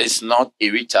 It's not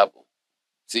irritable.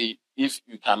 See, if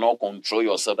you cannot control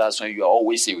yourself, that's when you are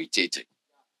always irritated.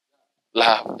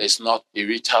 Love is not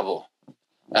irritable.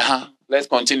 Let's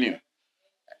continue.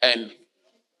 And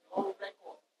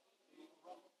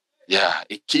yeah,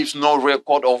 it keeps no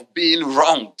record of being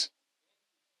wronged.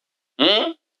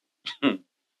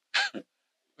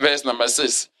 Verse number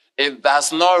 6. It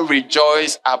does not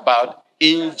rejoice about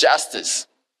injustice,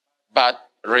 but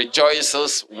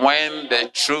rejoices when the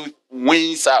truth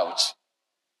wins out.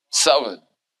 7.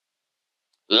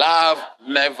 Love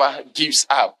never gives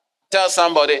up. Tell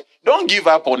somebody, don't give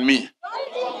up on me.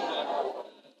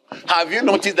 Have you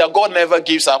noticed that God never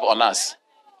gives up on us?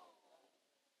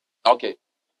 Okay.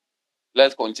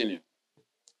 Let's continue.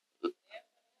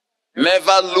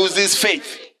 Never loses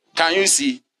faith. Can you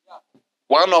see?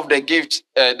 One of the gifts,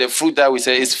 the fruit that we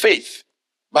say is faith.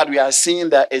 But we are seeing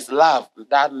that it's love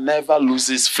that never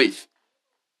loses faith.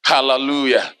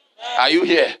 Hallelujah. Are you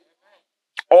here?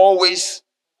 Always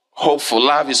hopeful.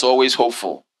 Love is always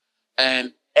hopeful.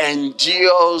 And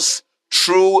endures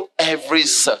through every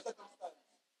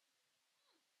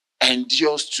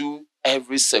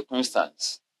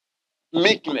circumstance.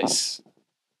 Meekness.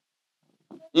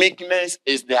 Meekness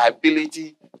is the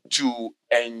ability to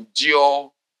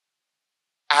endure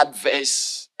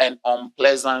adverse and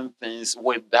unpleasant things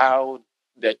without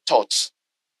the thoughts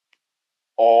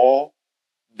or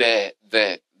the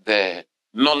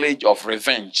knowledge of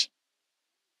revenge.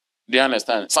 Do you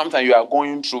understand? Sometimes you are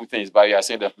going through things, but you are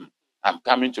saying that I'm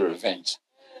coming to revenge.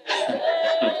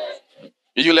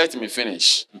 You let me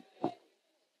finish.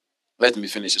 Let me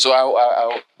finish. So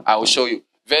I will show you.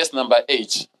 Verse number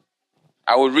 8.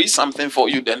 I will read something for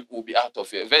you, then we'll be out of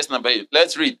here. Verse number 8.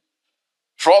 Let's read.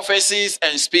 Prophecies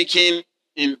and speaking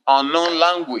in unknown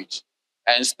language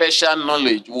and special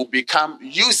knowledge will become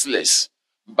useless,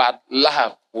 but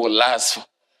love will last.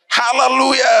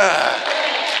 Hallelujah!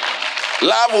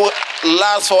 Love will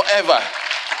last forever.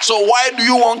 So why do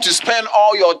you want to spend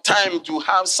all your time to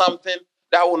have something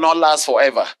that will not last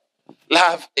forever?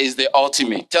 Love is the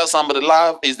ultimate. Tell somebody,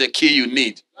 love is the key you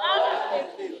need.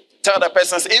 Tell the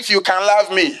person, if you can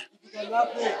love me,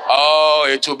 oh,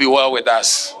 it will be well with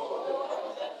us.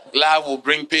 Love will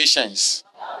bring patience.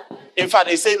 In fact,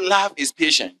 they say love is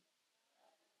patient.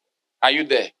 Are you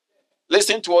there?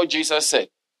 Listen to what Jesus said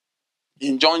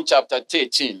in John chapter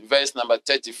 13, verse number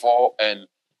 34 and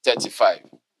 35.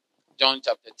 John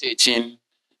chapter 13,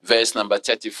 verse number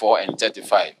 34 and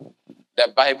 35.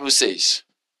 The Bible says,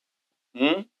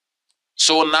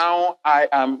 so now I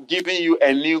am giving you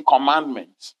a new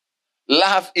commandment.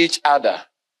 Love each other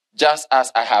just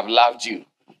as I have loved you.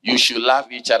 You should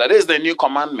love each other. This is the new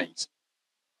commandment.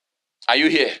 Are you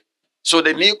here? So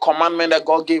the new commandment that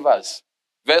God gave us,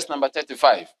 verse number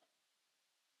 35.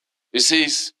 It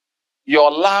says,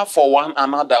 your love for one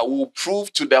another will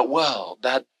prove to the world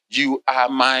that you are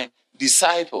my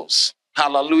disciples.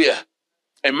 Hallelujah.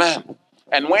 Amen.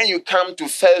 And when you come to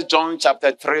 1 John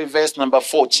chapter 3, verse number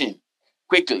 14,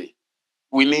 quickly,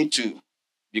 we need to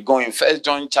be going. 1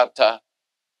 John chapter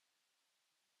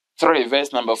 3,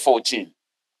 verse number 14.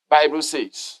 Bible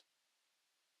says,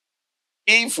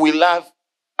 if we love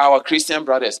our Christian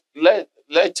brothers,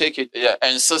 let's take it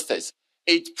and sisters,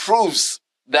 it proves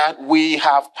that we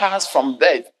have passed from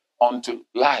death unto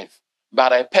life.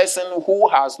 But a person who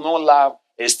has no love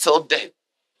is still dead.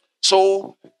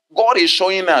 So God is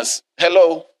showing us,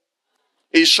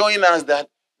 He's showing us that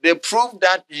the proof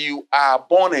that you are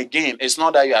born again is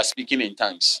not that you are speaking in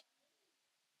tongues.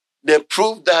 The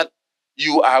proof that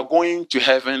you are going to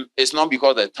heaven is not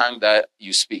because of the tongue that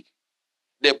you speak.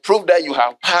 The proof that you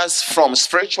have passed from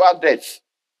spiritual death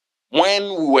when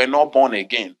we were not born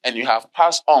again and you have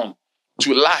passed on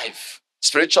to life,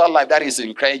 spiritual life that is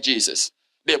in Christ Jesus.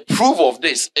 The proof of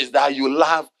this is that you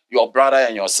love your brother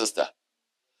and your sister.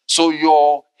 So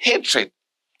your hatred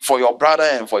for your brother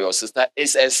and for your sister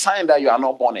is a sign that you are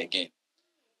not born again.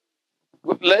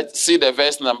 Let's see the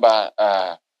verse number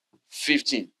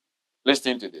 15.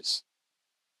 Listen to this.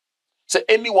 So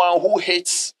anyone who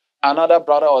hates another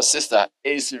brother or sister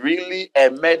is really a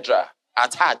murderer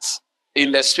at heart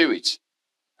in the spirit.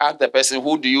 Ask the person,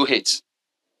 who do you hate?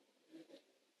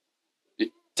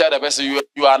 Tell the person,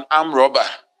 you are an armed robber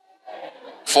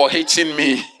for hating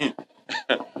me.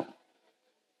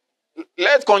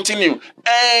 Let's continue.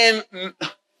 And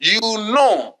you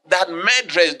know that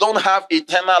murderers don't have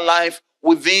eternal life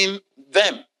within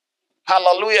them.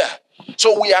 Hallelujah.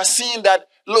 So we are seeing that,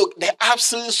 look, the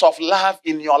absence of love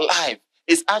in your life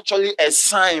is actually a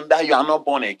sign that you are not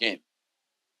born again.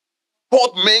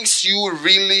 What makes you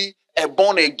really a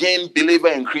born again believer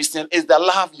and Christian is the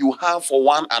love you have for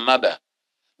one another.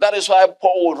 That is why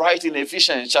Paul will write in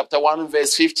Ephesians chapter 1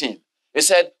 verse 15. He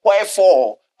said,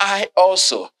 wherefore I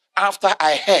also, after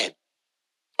I heard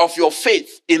of your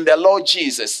faith in the Lord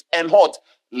Jesus and what?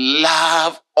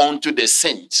 Love unto the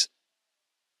saints.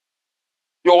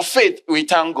 Your faith, we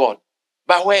thank God.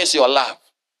 But where is your love?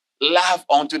 Love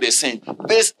unto the saints.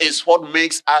 This is what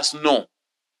makes us know.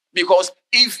 Because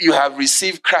if you have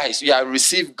received Christ, you have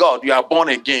received God, you are born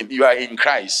again, you are in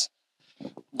Christ.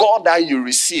 God that you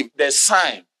receive, the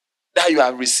sign that you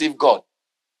have received God,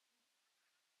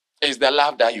 is the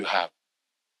love that you have.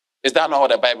 Is that not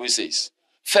what the Bible says?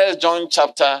 1 John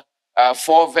chapter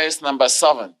 4, verse number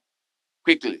 7.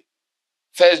 Quickly.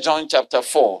 1 John chapter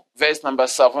 4, verse number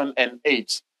 7 and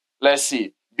 8. Let's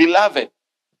see. Beloved,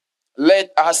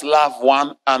 let us love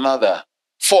one another,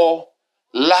 for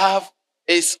love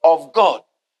is of God,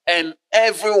 and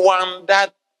everyone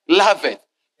that loveth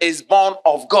is born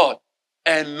of God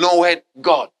and knoweth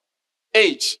God.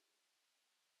 8.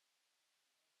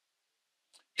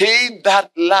 He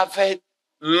that loveth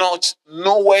not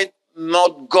knoweth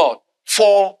not God,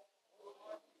 for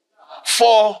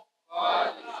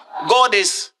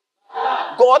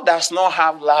God does not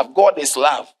have love. God is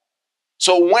love.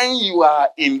 So when you are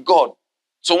in God,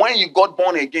 so when you got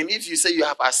born again, if you say you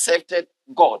have accepted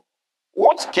God,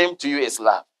 what came to you is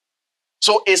love.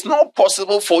 So it's not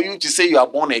possible for you to say you are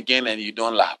born again and you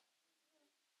don't love.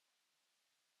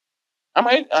 Am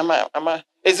I?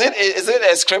 Is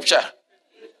it a scripture?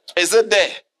 Is it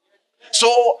there?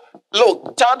 So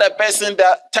look, tell the person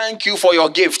that thank you for your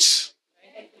gifts.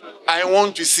 I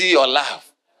want to see your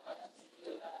laugh.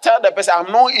 Tell the person,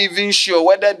 I'm not even sure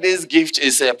whether this gift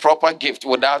is a proper gift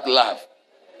without love.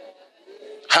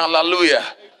 Hallelujah.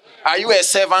 Are you a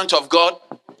servant of God?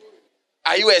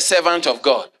 Are you a servant of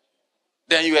God?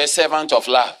 Then you are a servant of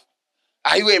love.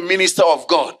 Are you a minister of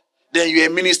God? Then you are a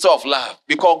minister of love.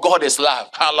 Because God is love.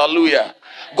 Hallelujah.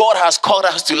 God has called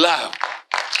us to love.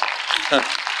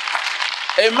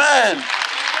 Amen.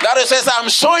 That is says, I'm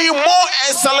showing you more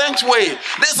excellent way.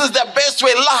 This is the best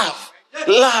way. Love.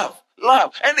 Love.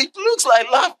 Love. And it looks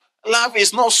like love. Love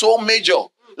is not so major.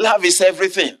 Love is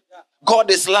everything.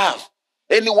 God is love.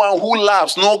 Anyone who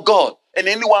loves knows God. And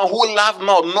anyone who loves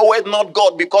not knoweth not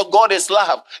God, because God is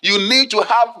love. You need to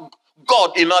have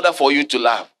God in order for you to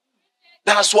love.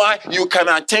 That's why you can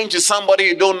attend to somebody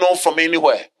you don't know from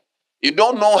anywhere. You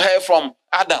don't know her from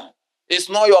Adam. It's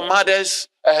not your mother's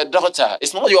daughter.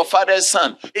 It's not your father's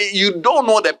son. You don't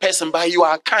know the person, but you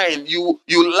are kind. You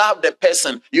love the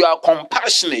person. You are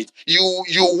compassionate. You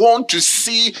want to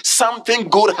see something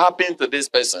good happen to this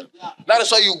person. That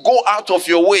is why you go out of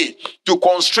your way to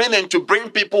constrain and to bring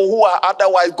people who are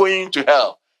otherwise going to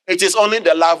hell. It is only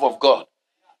the love of God.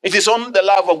 It is only the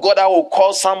love of God that will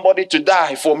cause somebody to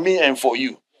die for me and for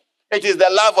you. It is the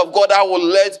love of God that will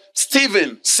let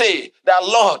Stephen say that,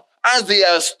 Lord, as they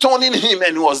are stoning him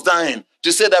and he was dying,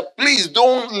 to say that please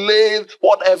don't lay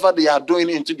whatever they are doing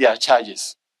into their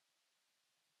charges.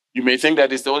 You may think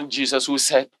that it's the only Jesus who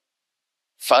said,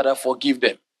 Father, forgive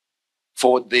them,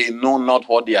 for they know not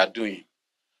what they are doing.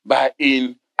 But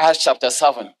in Acts chapter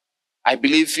 7, I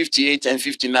believe 58 and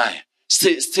 59,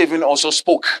 Stephen also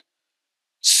spoke.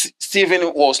 Stephen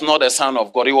was not a son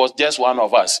of God. He was just one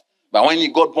of us. But when he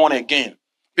got born again,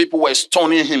 people were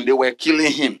stoning him. They were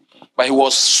killing him. But he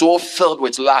was so filled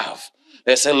with love.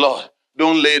 They said, Lord,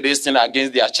 don't lay this thing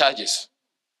against their charges.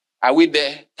 Are we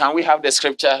there? Can we have the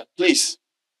scripture, please?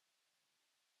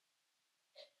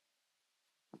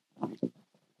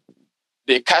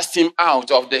 They cast him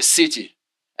out of the city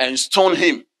and stoned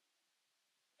him.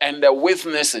 And the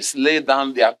witnesses laid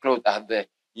down their clothes at the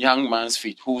young man's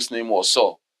feet, whose name was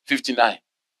Saul. 59.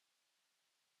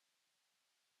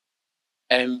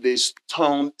 And they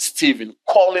stoned Stephen,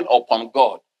 calling upon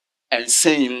God and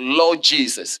saying, Lord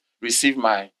Jesus, receive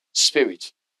my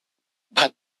spirit.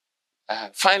 But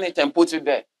find it and put it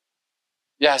there.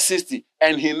 Yeah, 60.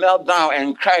 And he knelt down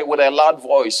and cried with a loud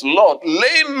voice, Lord,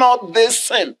 lay not this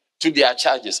sin to their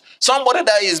charges. Somebody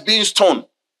that is being stoned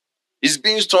is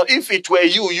being stoned. If it were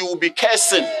you, you would be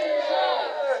cursing.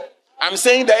 I'm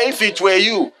saying that if it were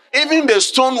you, even the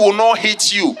stone will not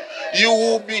hit you.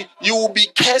 You will be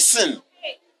cursing.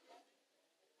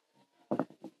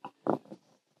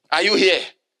 Are you here?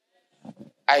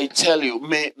 I tell you,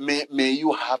 may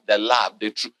you have the love,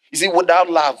 the truth. You see, without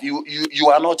love, you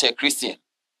are not a Christian.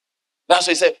 That's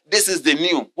why he said, this is the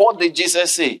new. What did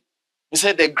Jesus say? He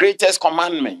said the greatest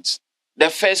commandment, the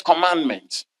first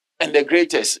commandment, and the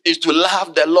greatest is to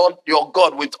love the Lord your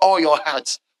God with all your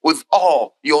heart, with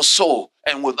all your soul,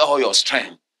 and with all your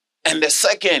strength. And the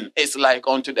second is like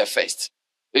unto the first,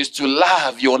 is to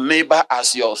love your neighbor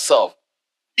as yourself.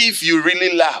 If you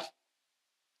really love,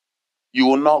 you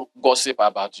will not gossip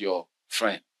about your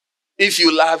friend. If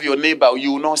you love your neighbor,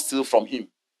 you will not steal from him.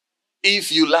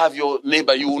 If you love your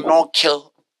neighbor, you will not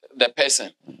kill the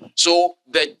person. So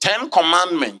the 10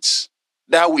 commandments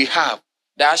that we have,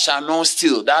 thou shalt not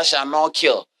steal, thou shalt not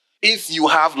kill. If you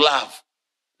have love,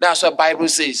 that's what the Bible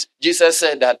says. Jesus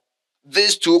said that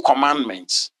these 2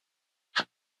 commandments,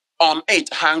 on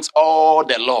it hangs all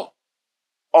the law,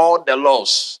 all the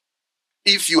laws.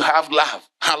 If you have love,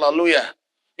 hallelujah.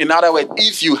 In other words,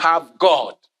 if you have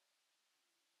God,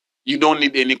 you don't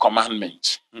need any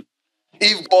commandment.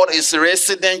 If God is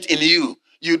resident in you,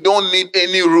 you don't need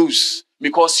any rules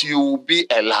because you will be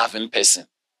a loving person.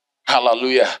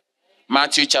 Hallelujah.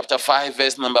 Matthew chapter 5,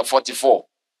 verse number 44.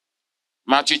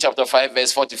 Matthew chapter 5,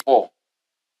 verse 44.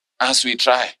 As we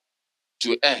try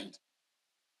to end,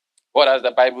 what does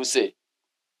the Bible say?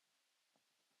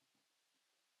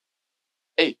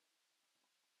 Hey.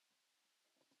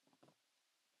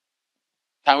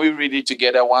 Can we read it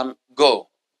together? One, go.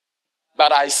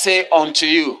 But I say unto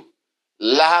you,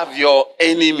 love your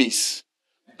enemies.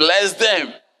 Bless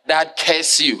them that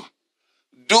curse you.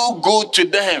 Do good to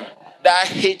them that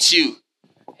hate you.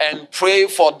 And pray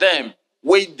for them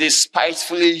which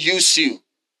despitefully use you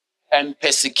and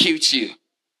persecute you.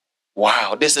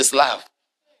 Wow, this is love.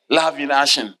 Love in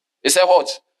action. It said what?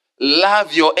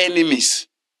 Love your enemies.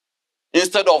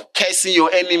 Instead of cursing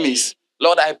your enemies.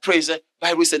 Lord, I pray. The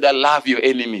Bible said that love your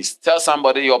enemies. Tell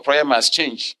somebody your prayer must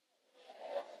change.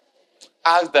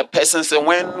 Ask the person, say,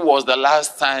 when was the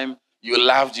last time you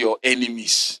loved your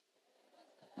enemies?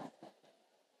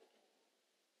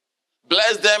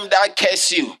 Bless them that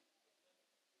curse you.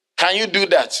 Can you do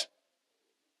that?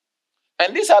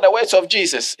 And these are the words of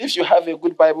Jesus. If you have a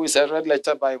good Bible, it's a red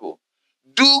letter Bible.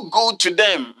 Do good to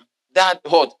them that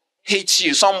what? Hates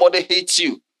you. Somebody hates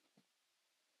you.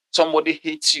 Somebody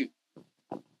hates you.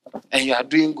 And you are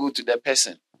doing good to the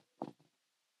person.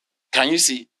 Can you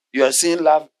see? You are seeing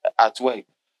love at work.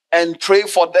 And pray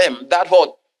for them that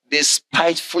what? They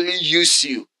spitefully use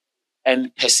you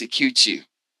and persecute you.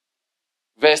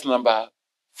 Verse number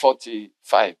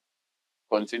 45.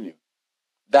 Continue.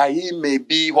 That ye may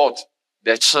be what?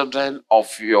 The children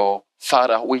of your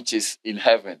Father which is in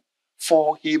heaven.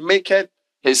 For he maketh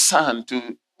his sun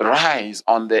to rise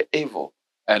on the evil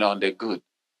and on the good,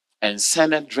 and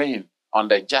sendeth rain on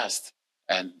the just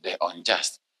and the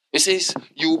unjust. It says,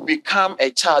 you become a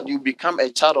child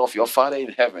of your Father in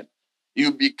heaven.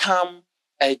 You become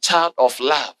a child of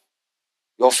love.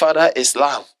 Your Father is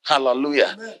love.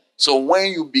 Hallelujah. Amen. So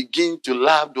when you begin to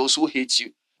love those who hate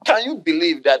you, can you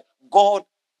believe that God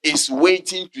is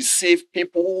waiting to save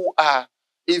people who are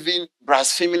even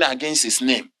blaspheming against his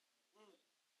name?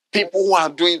 People who are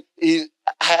doing,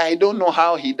 I don't know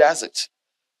how he does it,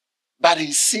 but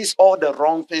he sees all the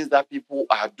wrong things that people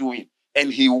are doing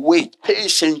and he waits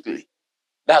patiently.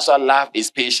 That's why love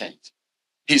is patient.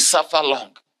 He suffer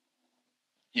long.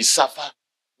 He suffer.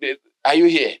 Are you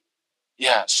here?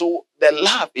 Yeah. So the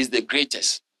love is the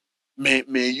greatest. May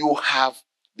you have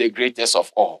the greatest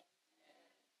of all.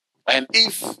 And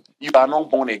if you are not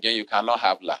born again, you cannot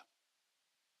have love.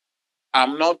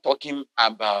 I'm not talking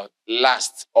about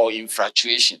lust or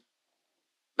infatuation.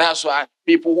 That's why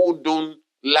people who don't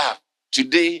love,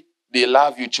 today they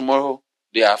love you, tomorrow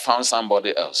they have found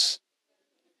somebody else.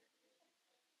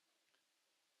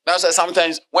 That's why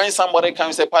sometimes when somebody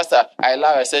comes and say, Pastor, I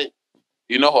love, I say,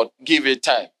 you know what, give it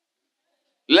time.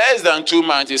 Less than 2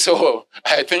 months, so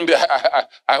I think that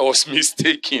I was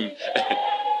mistaken.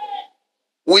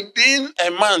 Within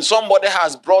a month, somebody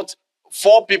has brought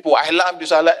 4 people. I love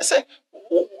this. I say,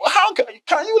 how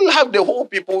can you love the whole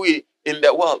people in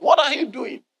the world? What are you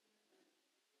doing?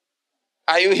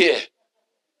 Are you here?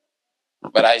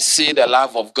 But I see the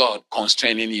love of God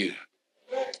constraining you.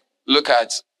 Look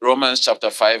at Romans chapter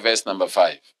 5, verse number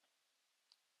 5.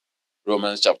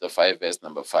 Romans chapter 5, verse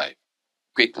number 5.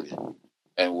 Quickly,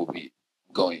 and we'll be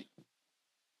going.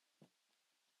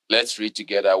 Let's read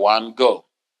together. 1, go.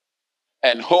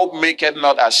 And hope maketh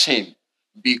not ashamed,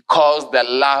 because the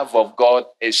love of God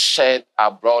is shed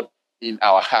abroad in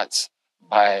our hearts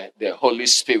by the Holy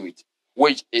Spirit,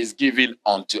 which is given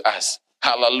unto us.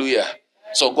 Hallelujah.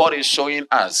 So God is showing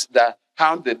us that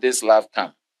how did this love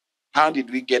come? How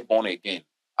did we get born again?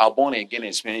 Our born again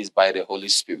experience is by the Holy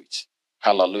Spirit.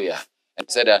 Hallelujah. And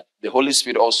said that the Holy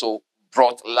Spirit also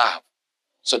brought love.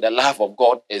 So the love of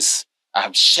God is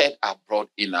shed abroad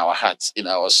in our hearts, in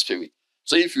our spirit.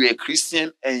 So if you're a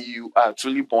Christian and you are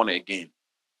truly born again,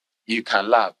 you can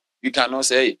love. You cannot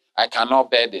say, hey, I cannot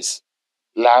bear this.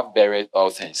 Love beareth all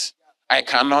things. I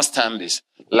cannot stand this.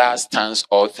 Love stands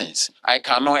all things. I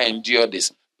cannot endure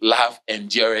this. Love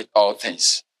endureth all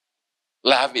things.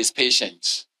 Love is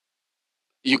patient.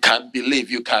 You can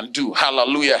believe, you can do.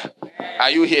 Hallelujah.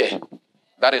 Are you here?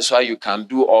 That is why you can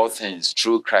do all things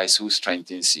through Christ who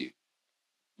strengthens you.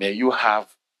 May you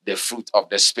have the fruit of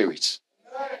the Spirit.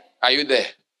 Are you there?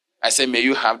 I say, may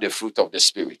you have the fruit of the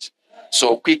Spirit.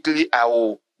 So quickly, I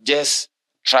will just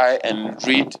try and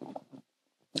read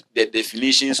the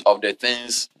definitions of the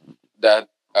things that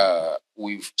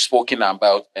we've spoken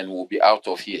about, and we'll be out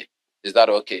of here. Is that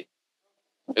okay?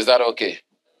 Is that okay?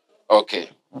 Okay.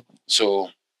 So,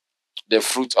 the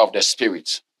fruit of the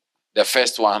Spirit. The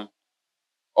first one,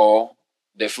 or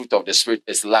the fruit of the Spirit,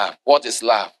 is love. What is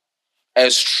love? A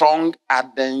strong,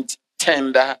 ardent,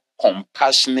 tender,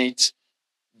 compassionate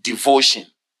devotion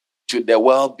to the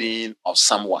well-being of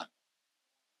someone.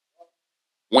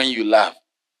 When you love,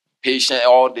 patient,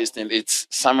 all these things, it's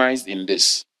summarized in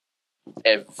this.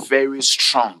 A very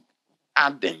strong,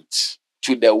 ardent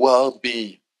to the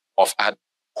well-being of others,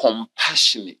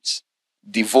 compassionate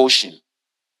devotion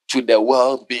to the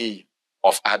well-being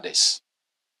of others.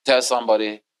 Tell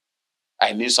somebody,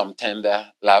 I need some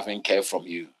tender, loving care from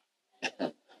you.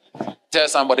 Tell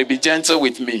somebody, be gentle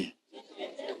with me.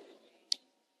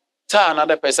 Tell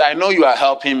another person, I know you are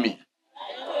helping me,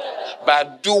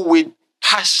 but do it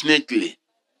passionately.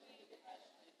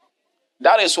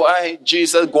 That is why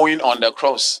Jesus going on the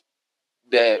cross,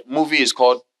 the movie is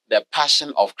called The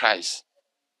Passion of Christ.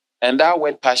 And that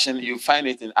word passion, you find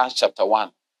it in Acts chapter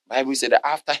 1. The Bible said that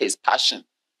after his passion,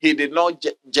 he did not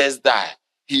just die.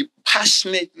 He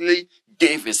passionately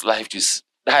gave his life to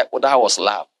that was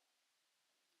love.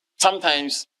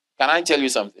 Sometimes, can I tell you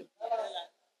something?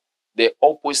 the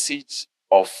opposite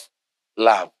of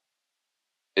love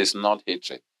is not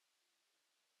hatred.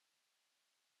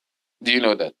 Do you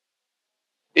know that?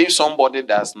 If somebody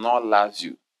does not love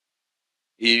you,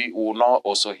 he will not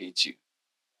also hate you.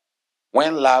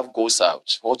 When love goes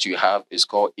out, what you have is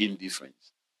called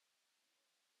indifference.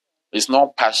 It's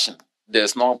not passion.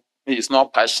 It's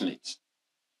not passionate.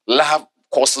 Love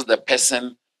causes the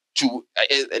person to,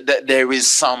 there is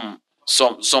some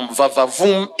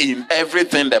vavavoom in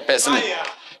everything the person is.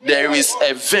 There is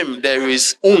a vim, there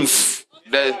is oomph,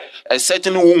 there's a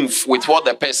certain oomph with what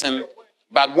the person,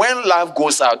 but when love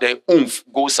goes out, the oomph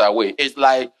goes away. It's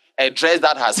like a dress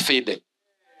that has faded.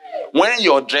 When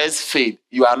your dress fades,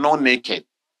 you are not naked.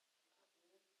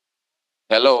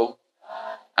 Hello?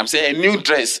 I'm saying a new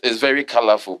dress is very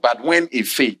colorful, but when it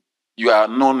fades, you are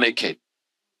not naked.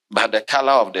 But the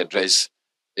color of the dress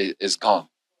is gone.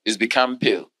 It's become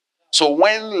pale. So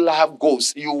when love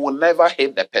goes, you will never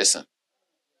hate the person,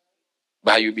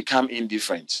 but you become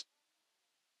indifferent.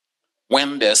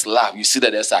 When there's love, you see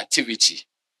that there's activity.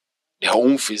 The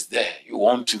oomph is there. You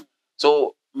want to.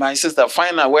 So, my sister,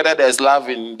 find out whether there's love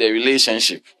in the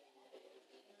relationship.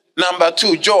 Number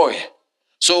 2, joy.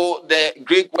 So, the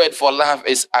Greek word for love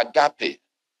is agape.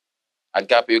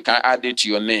 Agape, you can add it to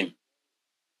your name.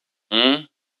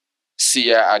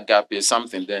 Sia agape,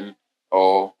 something then,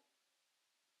 or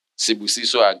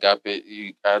Sibusiso agape,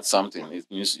 you add something. It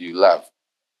means you love.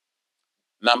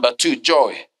 Number 2,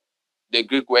 joy. The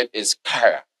Greek word is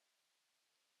chara.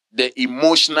 The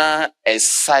emotional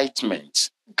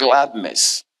excitement,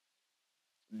 gladness,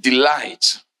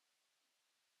 delight.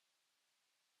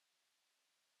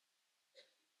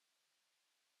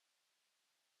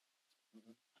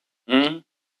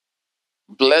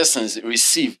 Blessings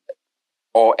received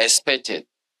or expected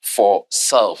for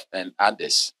self and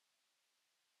others.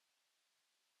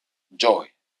 Joy.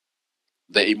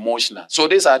 The emotional. So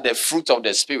these are the fruit of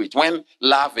the spirit. When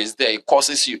love is there, it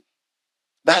causes you.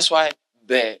 That's why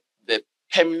the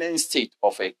permanent state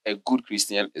of a good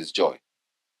Christian is joy.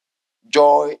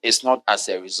 Joy is not as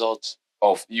a result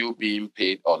of you being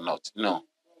paid or not. No.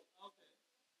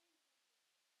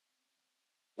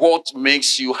 What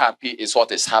makes you happy is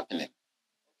what is happening.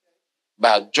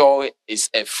 But joy is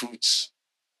a fruit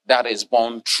that is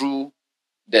born through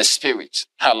the spirit.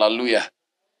 Hallelujah.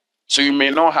 So you may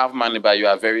not have money, but you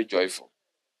are very joyful.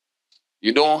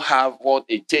 You don't have what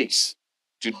it takes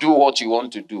to do what you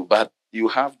want to do, but you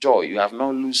have joy. You have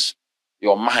not lost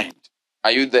your mind.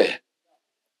 Are you there?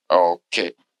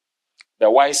 Okay. The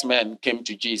wise men came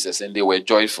to Jesus and they were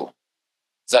joyful.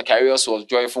 Zacharias was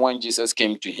joyful when Jesus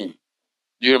came to him.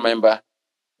 Do you remember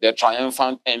the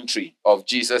triumphant entry of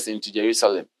Jesus into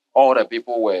Jerusalem? All the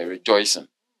people were rejoicing.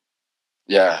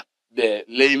 Yeah. The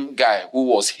lame guy who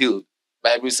was healed,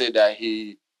 Bible said that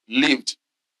he lived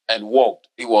and walked.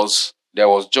 There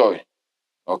was joy.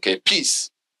 Okay,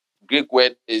 peace. Greek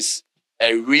word is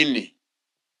eirene.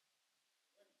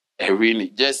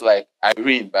 Eirene, just like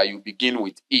Irene, but you begin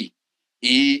with E.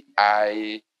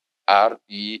 E-I-R-E-N-E.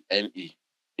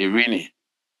 Eirene.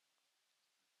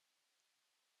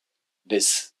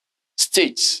 This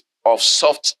state of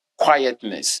soft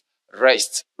quietness,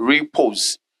 rest,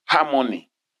 repose, harmony,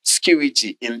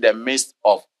 security in the midst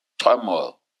of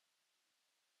turmoil,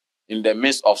 in the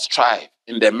midst of strife,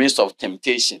 in the midst of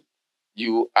temptation.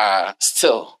 You are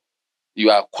still, you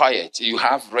are quiet, you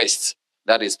have rest.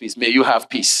 That is peace. May you have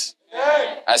peace.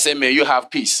 Amen. I say, may you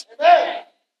have peace. Amen.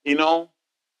 You know,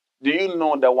 do you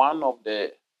know that one of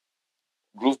the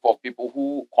group of people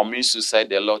who commit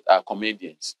suicide a lot are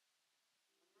comedians?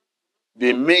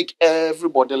 They make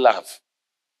everybody laugh,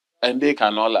 and they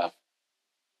cannot laugh.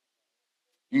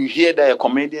 You hear that a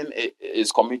comedian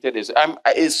is committed.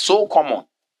 It's so common.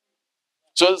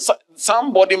 So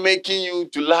somebody making you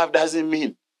to laugh doesn't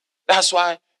mean. That's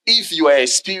why if you are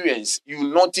experienced, you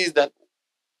notice that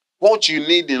what you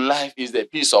need in life is the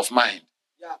peace of mind.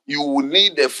 Yeah. You will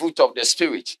need the fruit of the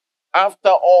spirit. After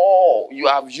all, you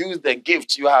have used the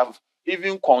gift. You have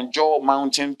even conjured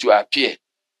mountain to appear.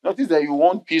 Notice that you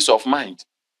want peace of mind.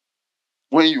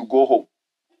 When you go home,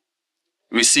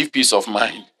 receive peace of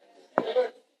mind.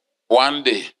 One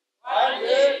day,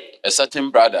 a certain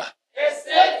brother,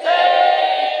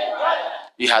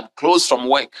 he had closed from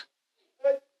work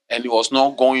and he was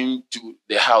not going to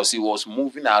the house. He was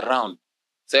moving around.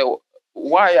 So,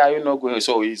 why are you not going?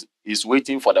 So he's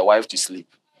waiting for the wife to sleep.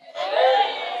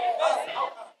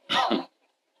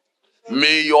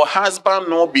 May your husband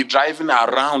not be driving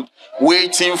around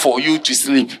waiting for you to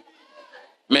sleep.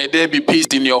 May there be peace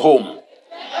in your home.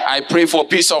 I pray for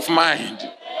peace of mind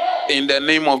in the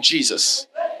name of Jesus.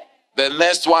 The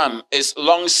next one is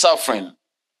long suffering,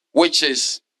 which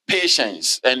is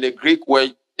patience, and the Greek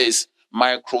word is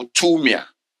microtumia.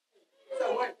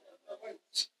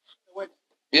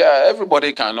 Yeah,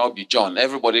 everybody cannot be John.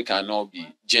 Everybody cannot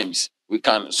be James.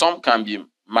 Some can be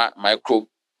micro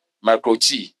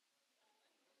T.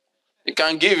 You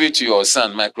can give it to your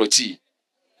son, micro T.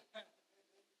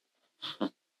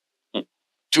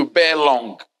 To bear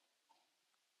long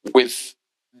with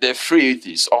the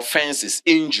frailties, offenses,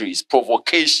 injuries,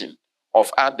 provocation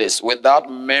of others without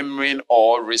murmuring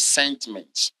or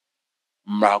resentment.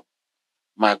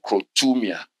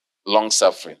 Microtumia, long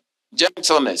suffering.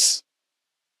 Gentleness.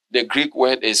 The Greek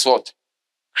word is what?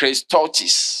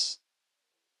 Christotis.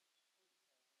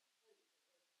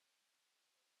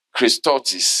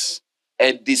 Christotis.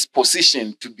 A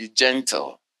disposition to be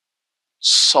gentle,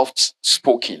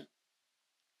 soft-spoken,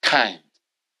 kind,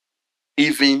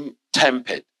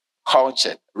 even-tempered,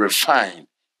 cultured, refined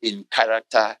in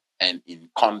character and in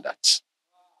conduct.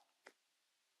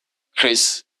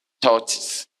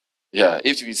 Christotis. Yeah,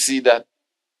 if you see that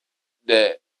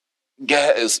the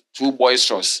girl is too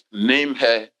boisterous, name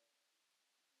her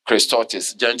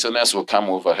Christotis. Gentleness will come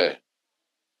over her.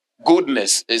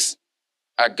 Goodness is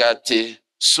agate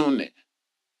sune.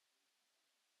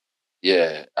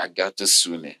 Yeah, agate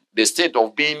sune. The state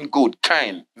of being good,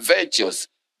 kind, virtuous,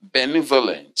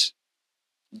 benevolent,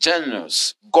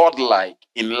 generous, godlike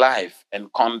in life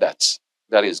and conduct.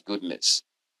 That is goodness.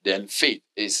 Then faith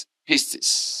is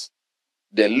pistis,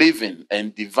 the living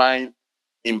and divine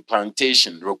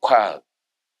implantation required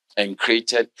and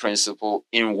created principle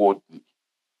inwardly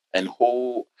and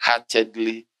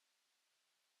wholehearted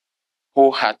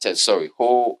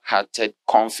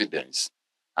confidence,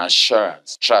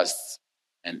 assurance, trust,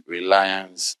 and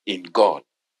reliance in God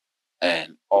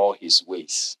and all his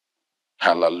ways.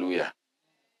 Hallelujah.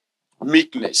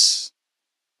 Meekness.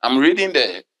 I'm reading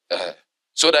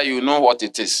so that you know what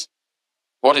it is.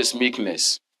 What is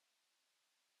meekness?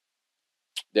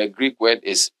 The Greek word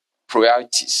is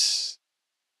proiatis.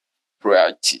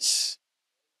 Proiatis.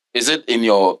 Is it in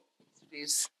your...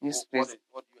 Yes, what do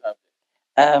you have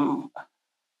there?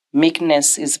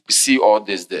 Meekness is... See all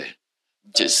this there.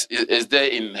 Just is there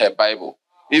in her Bible.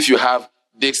 If you have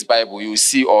Dick's Bible, you will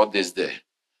see all this there.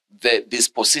 The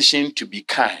disposition to be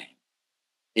kind,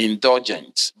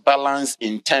 indulgent, balanced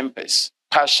in tempers,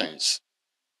 passions,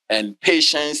 and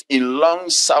patience in long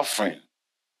suffering,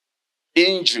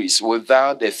 injuries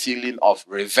without the feeling of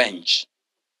revenge.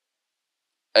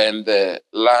 And the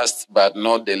last but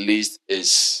not the least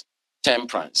is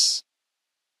temperance,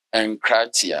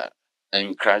 enkratia.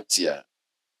 Enkratia.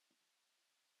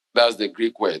 That's the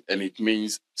Greek word, and it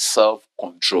means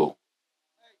self-control,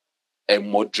 a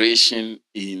moderation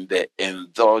in the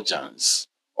indulgence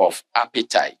of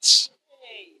appetites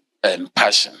and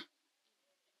passion.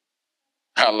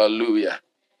 Hallelujah.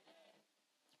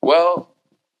 Well,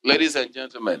 ladies and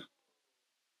gentlemen,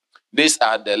 these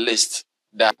are the list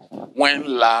that when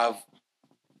love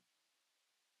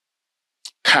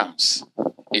comes,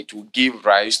 it will give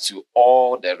rise to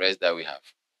all the rest that we have.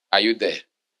 Are you there?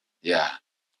 Yeah.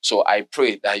 So I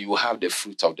pray that you have the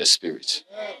fruit of the Spirit.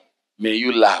 May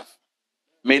you love.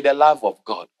 May the love of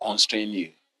God constrain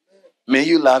you. May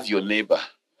you love your neighbor.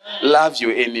 Love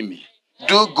your enemy.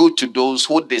 Do good to those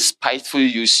who despitefully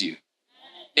use you.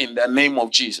 In the name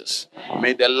of Jesus.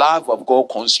 May the love of God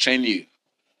constrain you.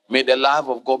 May the love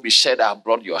of God be shed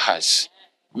abroad your hearts.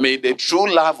 May the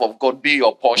true love of God be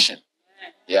your portion.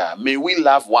 Yeah. May we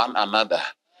love one another.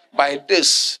 By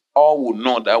this, all will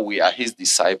know that we are his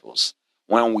disciples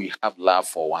when we have love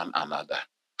for one another.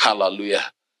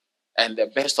 Hallelujah. And the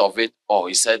best of it all,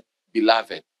 he said,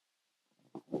 beloved,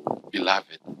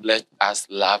 let us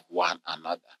love one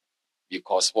another.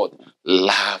 Because what?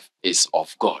 Love is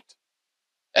of God.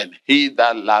 And he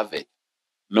that loveth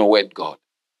knoweth God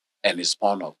and is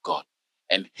born of God.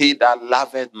 And he that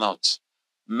loveth not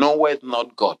knoweth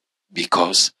not God,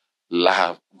 because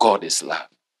God is love.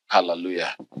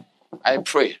 Hallelujah. I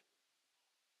pray.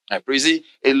 See,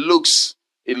 it looks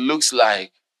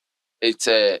like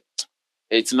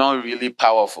it's not really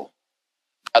powerful.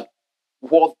 But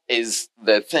what is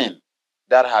the thing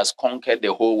that has conquered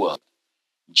the whole world?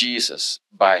 Jesus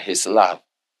by his love.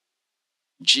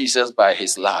 Jesus by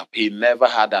his love. He never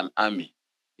had an army.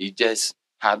 He just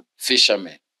had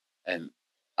fishermen and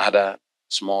other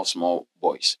small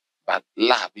boys. But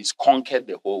love is conquered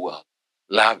the whole world.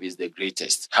 Love is the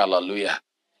greatest. Hallelujah.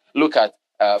 Look at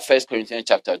 1 Corinthians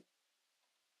chapter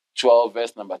 12,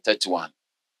 verse number 31.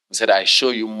 He said, I show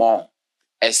you more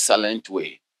excellent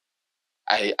way.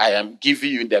 I am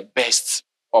giving you the best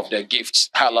of the gifts.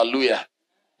 Hallelujah.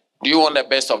 Do you want the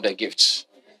best of the gifts?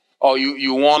 Or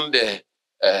you want the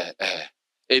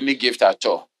any gift at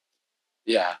all?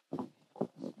 Yeah.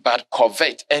 But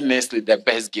covet earnestly the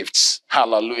best gifts.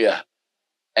 Hallelujah.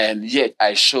 And yet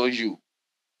I show you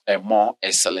a more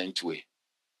excellent way.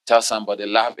 Tell somebody,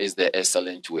 love is the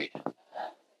excellent way.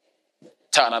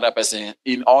 Tell another person,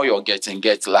 in all you're getting,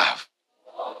 get love.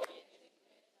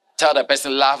 Tell the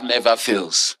person, love never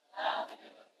fails.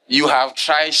 You have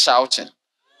tried shouting.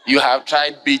 You have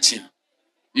tried beating.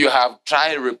 You have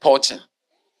tried reporting.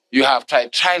 You have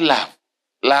try love.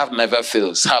 Love never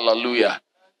fails. Hallelujah.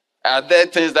 Are there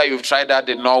things that you've tried that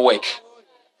did not work?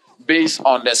 Based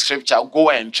on the scripture, go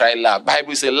and try love.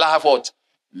 Bible says love what?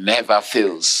 Never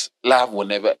fails. Love will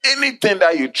never. Anything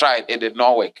that you tried, it did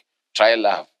not work. Try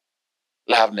love.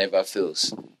 Love never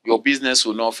fails. Your business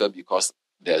will not fail because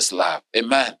there's love.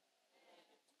 Amen.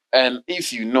 And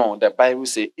if you know, the Bible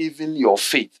says even your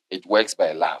faith, it works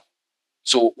by love.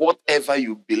 So whatever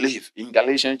you believe, in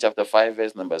Galatians chapter 5,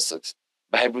 verse number 6,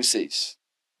 Bible says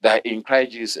that in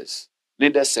Christ Jesus,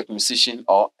 neither circumcision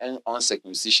or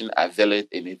uncircumcision availeth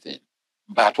anything.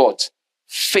 But what?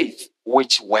 Faith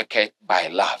which worketh by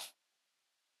love.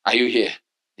 Are you here?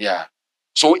 Yeah.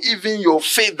 So even your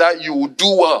faith that you will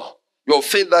do well, your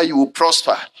faith that you will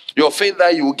prosper, your faith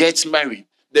that you will get married,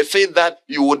 the faith that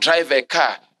you will drive a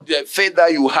car, the faith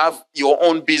that you have your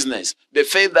own business, the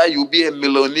faith that you'll be a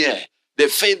millionaire, the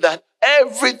faith that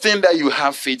everything that you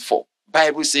have faith for,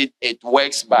 Bible says it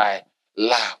works by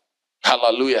love.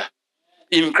 Hallelujah.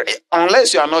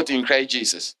 Unless you are not in Christ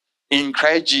Jesus. In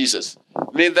Christ Jesus,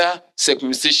 neither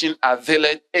circumcision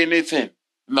availeth anything,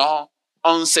 nor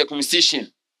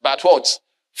uncircumcision, but what?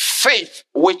 Faith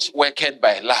which worketh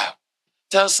by love.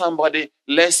 Tell somebody,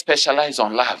 let's specialize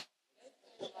on love.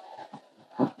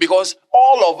 Because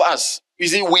all of us, you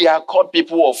see, we are called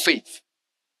people of faith.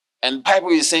 And Bible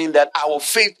is saying that our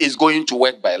faith is going to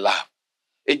work by love.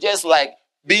 It's just like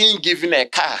being given a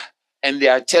car and they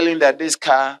are telling that this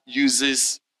car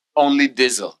uses only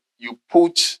diesel. You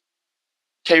put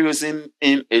kerosene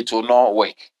in, it will not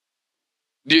work.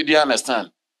 Do you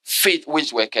understand? Faith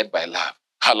which worketh by love.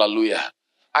 Hallelujah.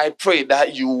 I pray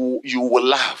that you will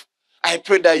love. I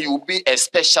pray that you will be a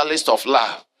specialist of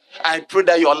love. I pray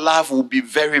that your love will be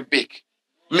very big.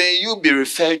 May you be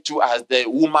referred to as the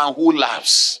woman who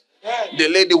loves. The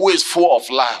lady who is full of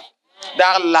love.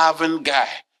 That loving guy.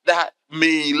 That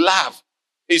may love.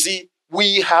 You see,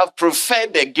 we have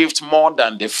preferred the gift more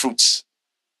than the fruits.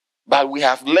 But we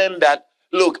have learned that,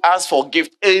 look, as for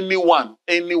gift, anyone.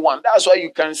 That's why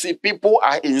you can see people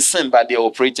are in sin, but they are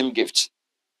operating gifts.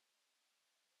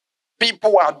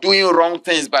 People are doing wrong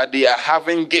things, but they are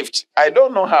having gifts. I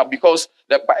don't know how, because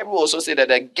the Bible also says that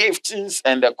the giftings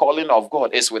and the calling of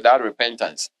God is without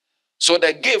repentance. So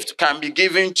the gift can be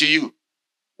given to you.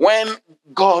 When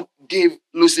God gave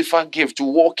Lucifer gift to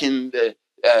walk in the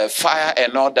fire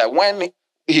and all that, when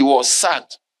he was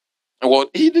sacked, well,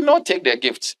 he did not take the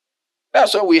gift.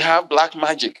 That's why we have black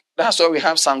magic. That's why we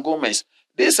have sangomas.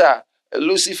 These are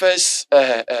Lucifer's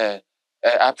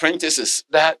apprentices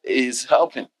that is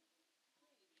helping.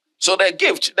 So the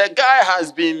gift, the guy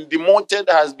has been demoted,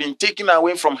 has been taken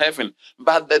away from heaven.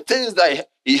 But the things that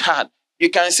he had, you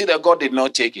can see that God did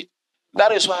not take it.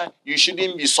 That is why you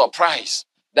shouldn't be surprised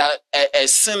that a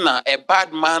sinner, a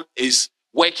bad man is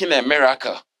working a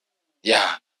miracle.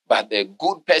 Yeah, but the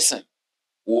good person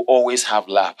will always have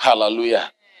love.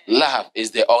 Hallelujah. Love is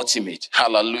the ultimate.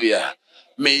 Hallelujah.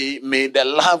 May the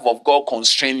love of God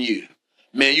constrain you.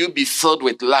 May you be filled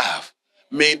with love.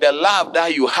 May the love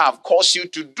that you have cause you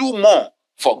to do more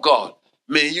for God.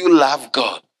 May you love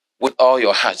God with all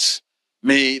your hearts.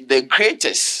 May the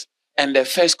greatest and the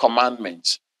first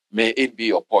commandment, may it be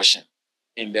your portion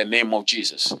in the name of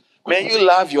Jesus. May you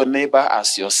love your neighbor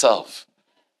as yourself.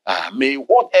 May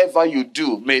whatever you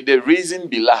do, may the reason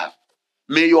be love.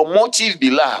 May your motive be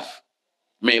love.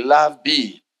 May love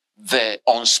be the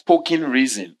unspoken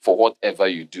reason for whatever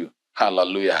you do.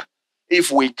 Hallelujah.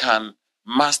 If we can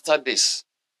master this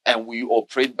and we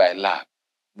operate by love,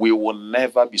 we will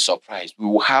never be surprised. We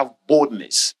will have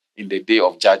boldness in the day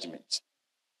of judgment.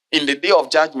 In the day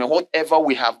of judgment, whatever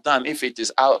we have done, if it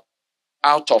is out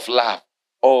of love,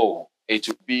 oh, it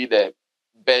will be the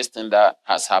best thing that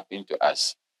has happened to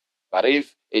us. But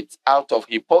if it's out of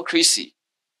hypocrisy,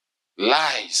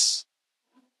 lies,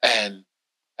 and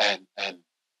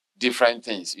different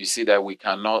things, you see that we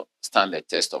cannot stand the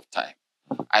test of time.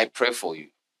 I pray for you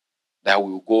that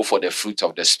we will go for the fruit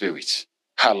of the Spirit.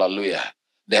 Hallelujah.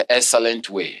 The excellent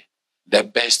way, the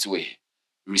best way.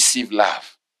 Receive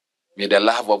love. May the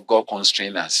love of God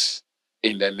constrain us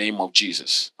in the name of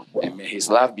Jesus. And may his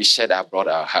love be shed abroad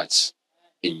our hearts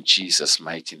in Jesus'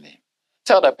 mighty name.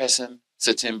 Tell the person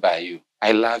sitting by you,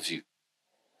 I love you.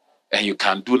 And you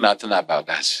can do nothing about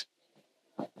that.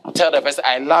 Tell the person,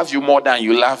 I love you more than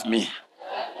you love me.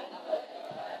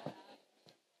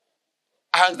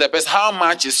 Ask the person, how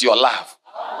much is your love?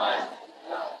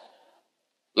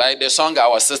 Like the song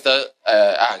our sister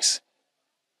asked.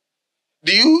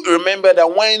 Do you remember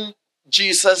that when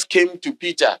Jesus came to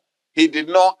Peter, he did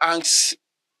not ask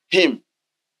him,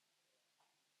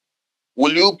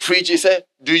 will you preach? He said,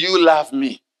 do you love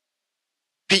me?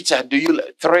 Peter, do you?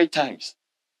 3 times.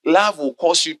 Love will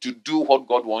cause you to do what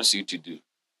God wants you to do.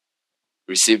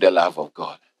 Receive the love of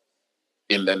God.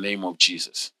 In the name of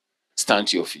Jesus. Stand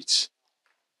to your feet.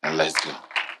 And let's go.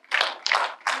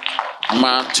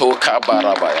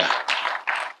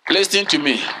 Listen to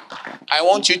me. I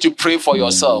want you to pray for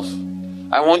yourself.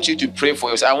 I want you to pray for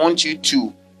yourself. I want you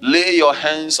to lay your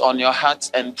hands on your heart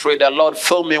and pray that, Lord,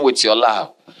 fill me with your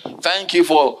love. Thank you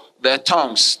for the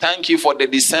tongues. Thank you for the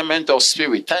discernment of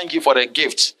spirit. Thank you for the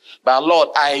gift. But Lord,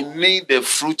 I need the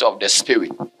fruit of the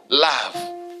spirit. Love.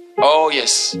 Oh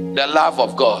yes, the love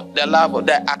of God. The love of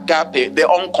the agape, the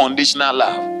unconditional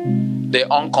love. The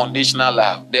unconditional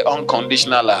love. The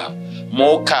unconditional love.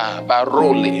 Moka,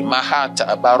 Barole,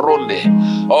 Mahata,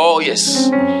 Baronde. Oh yes.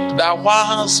 That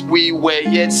whilst we were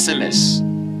yet sinners,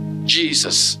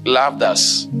 Jesus loved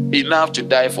us enough to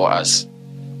die for us.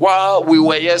 While we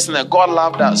were yet sinners, God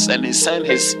loved us and He sent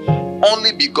His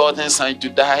only begotten Son to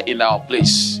die in our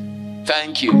place.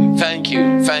 Thank you, thank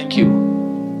you, thank you.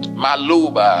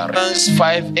 Maluba, Romans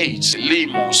 5:8,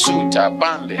 Limo, Suta,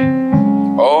 Bande.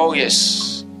 Oh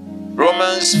yes.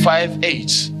 Romans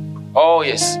 5:8. Oh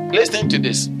yes. Listen to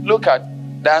this. Look at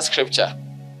that scripture.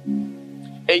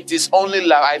 It is only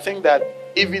love. I think that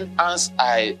even as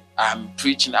I am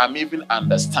preaching, I'm even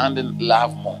understanding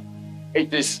love more.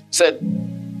 It is said,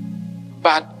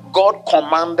 but God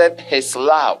commanded His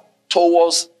love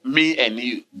towards me and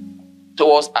you,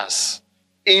 towards us,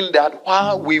 in that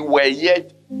while we were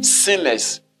yet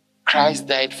sinners, Christ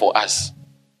died for us.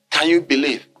 Can you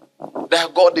believe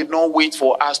that God did not wait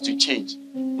for us to change?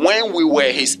 When we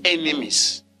were His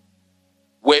enemies,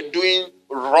 were doing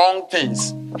wrong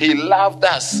things, He loved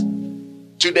us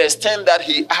to the extent that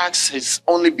He asked His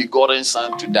only begotten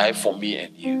Son to die for me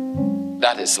and you.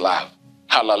 That is love.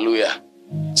 Hallelujah.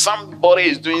 Somebody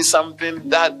is doing something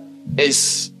that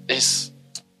is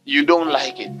you don't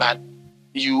like it, but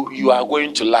you are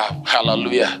going to love.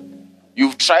 Hallelujah.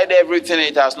 You've tried everything,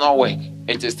 it has not worked.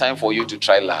 It is time for you to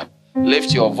try love.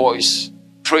 Lift your voice.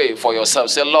 Pray for yourself.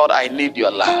 Say, Lord, I need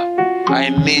your love. I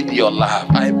need your love.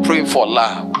 I pray for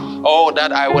love. Oh,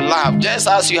 that I will love just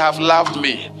as you have loved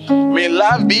me. May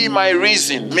love be my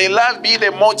reason. May love be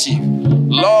the motive.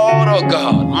 Lord, oh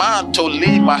God,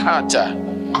 Mantoli Mahata,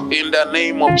 in the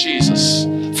name of Jesus.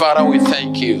 Father, we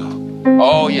thank you.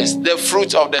 Oh yes, the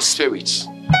fruit of the Spirit.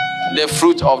 The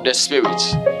fruit of the Spirit.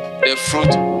 The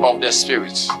fruit of the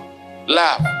Spirit.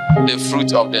 Love, the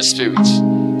fruit of the Spirit.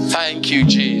 Thank you,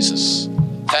 Jesus.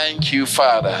 Thank you,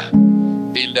 Father.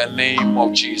 In the name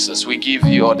of Jesus, we give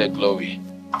you all the glory.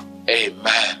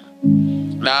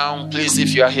 Amen. Now, please,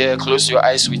 if you are here, close your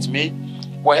eyes with me.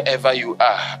 Wherever you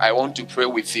are, I want to pray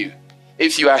with you.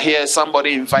 If you are here,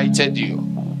 somebody invited you,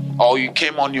 or you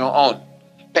came on your own.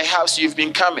 Perhaps you've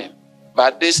been coming,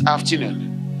 but this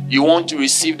afternoon, you want to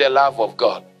receive the love of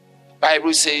God.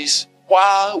 Bible says,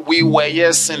 while we were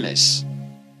yet sinners,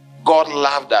 God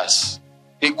loved us.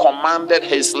 He commanded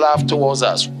His love towards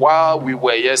us while we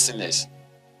were yet sinners.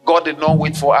 God did not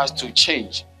wait for us to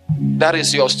change. That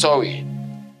is your story.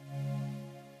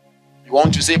 You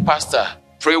want to say, Pastor,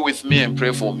 pray with me and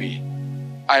pray for me.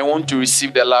 I want to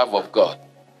receive the love of God.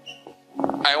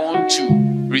 I want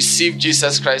to receive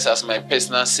Jesus Christ as my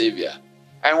personal Savior.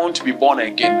 I want to be born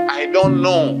again. I don't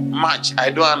know much. I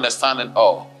don't understand it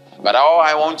all. But all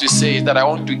I want to say is that I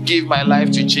want to give my life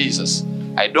to Jesus.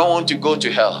 I don't want to go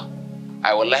to hell.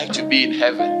 I would like to be in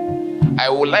heaven. I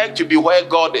would like to be where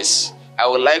God is. I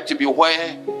would like to be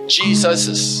where Jesus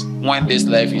is when this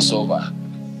life is over.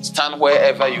 Stand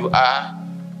wherever you are.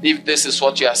 If this is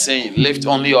what you are saying, lift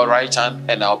only your right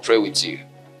hand and I'll pray with you.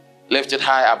 Lift it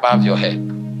high above your head.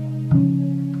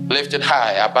 Lift it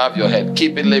high above your head.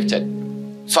 Keep it lifted.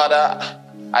 Father,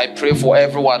 I pray for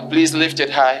everyone. Please lift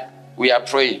it high. We are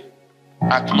praying.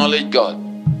 Acknowledge God.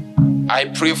 I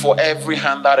pray for every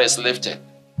hand that is lifted.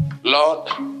 Lord,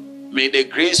 may the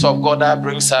grace of God that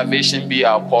brings salvation be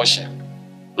our portion.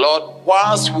 Lord,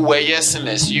 whilst we were yet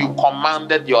sinners, you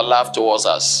commanded your love towards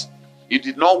us. You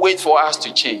did not wait for us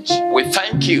to change. We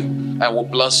thank you and we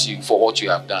bless you for what you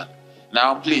have done.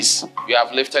 Now, please, you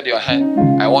have lifted your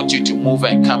hand. I want you to move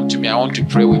and come to me. I want to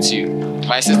pray with you.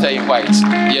 My sister in white.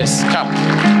 Yes, come.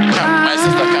 Come, my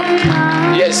sister,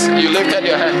 come. Yes. Yes, you lifted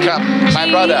your hand. Come. My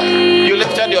brother, you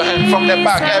lifted your hand from the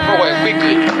back everywhere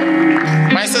quickly.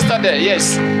 My sister there,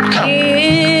 yes. Come.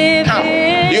 Come.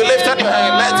 You lifted your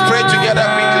hand. Let's pray together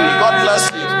quickly. God bless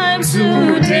you.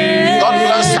 God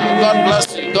bless you. God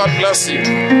bless you. God bless you.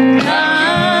 Thank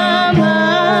you.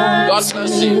 God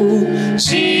bless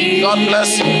you. God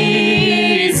bless you.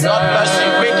 God bless you.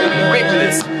 Quickly, quickly.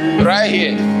 Right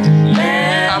here.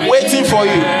 I'm waiting for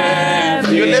you.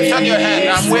 You lifted your hand.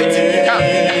 I'm waiting. Come.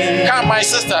 Come, my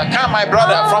sister. Come, my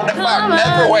brother. From the back.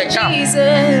 Everywhere. Come.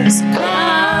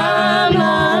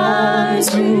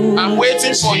 I'm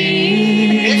waiting for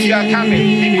you. If you are coming,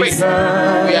 be quick.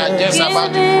 We are just about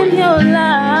to pray.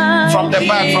 From the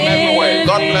back, from everywhere.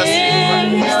 God bless you.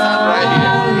 Stand right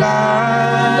here.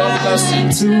 God bless you.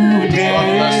 God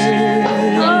bless you.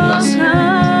 God bless you.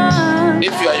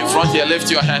 If you are in front here,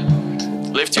 lift your hand.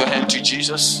 Lift your hand to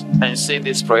Jesus and say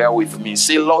this prayer with me.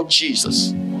 Say, Lord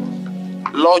Jesus,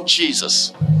 Lord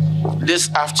Jesus, this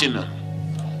afternoon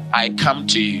I come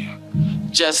to you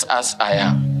just as I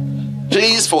am.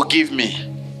 Please forgive me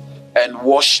and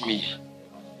wash me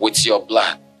with your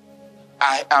blood.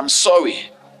 I am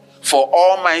sorry for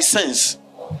all my sins.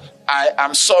 I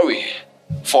am sorry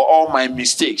for all my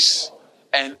mistakes,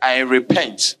 and I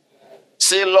repent.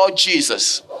 Say, Lord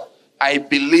Jesus, I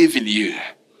believe in you.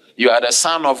 You are the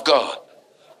Son of God.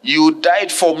 You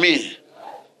died for me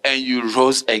and you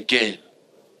rose again.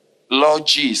 Lord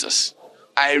Jesus,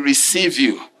 I receive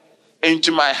you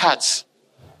into my heart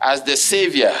as the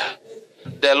Savior,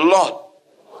 the Lord,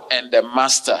 and the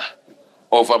Master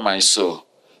over my soul.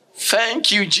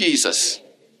 Thank you, Jesus,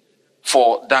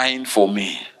 for dying for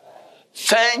me.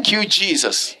 Thank you,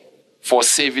 Jesus, for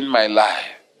saving my life.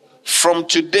 From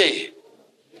today,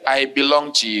 I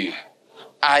belong to you.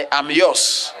 I am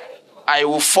yours. I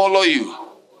will follow you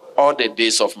all the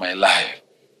days of my life.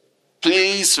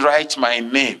 Please write my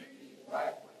name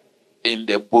in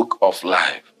the book of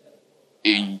life.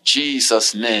 In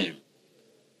Jesus' name,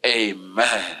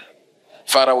 amen.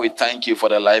 Father, we thank you for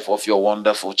the life of your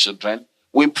wonderful children.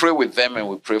 We pray with them and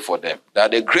we pray for them,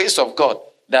 that the grace of God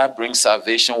that brings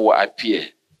salvation will appear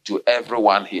to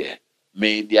everyone here.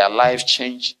 May their life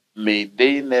change. May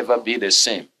they never be the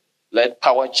same. Let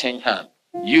power change hands.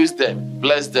 Use them,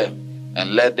 bless them,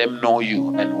 and let them know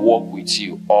you and walk with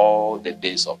you all the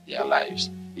days of their lives.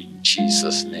 In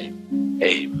Jesus' name,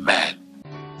 amen.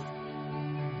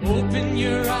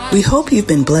 We hope you've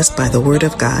been blessed by the Word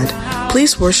of God.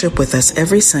 Please worship with us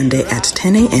every Sunday at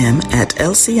 10 a.m. at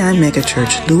LCI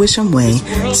Megachurch, Lewisham Way,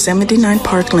 79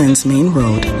 Parklands Main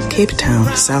Road, Cape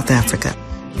Town, South Africa.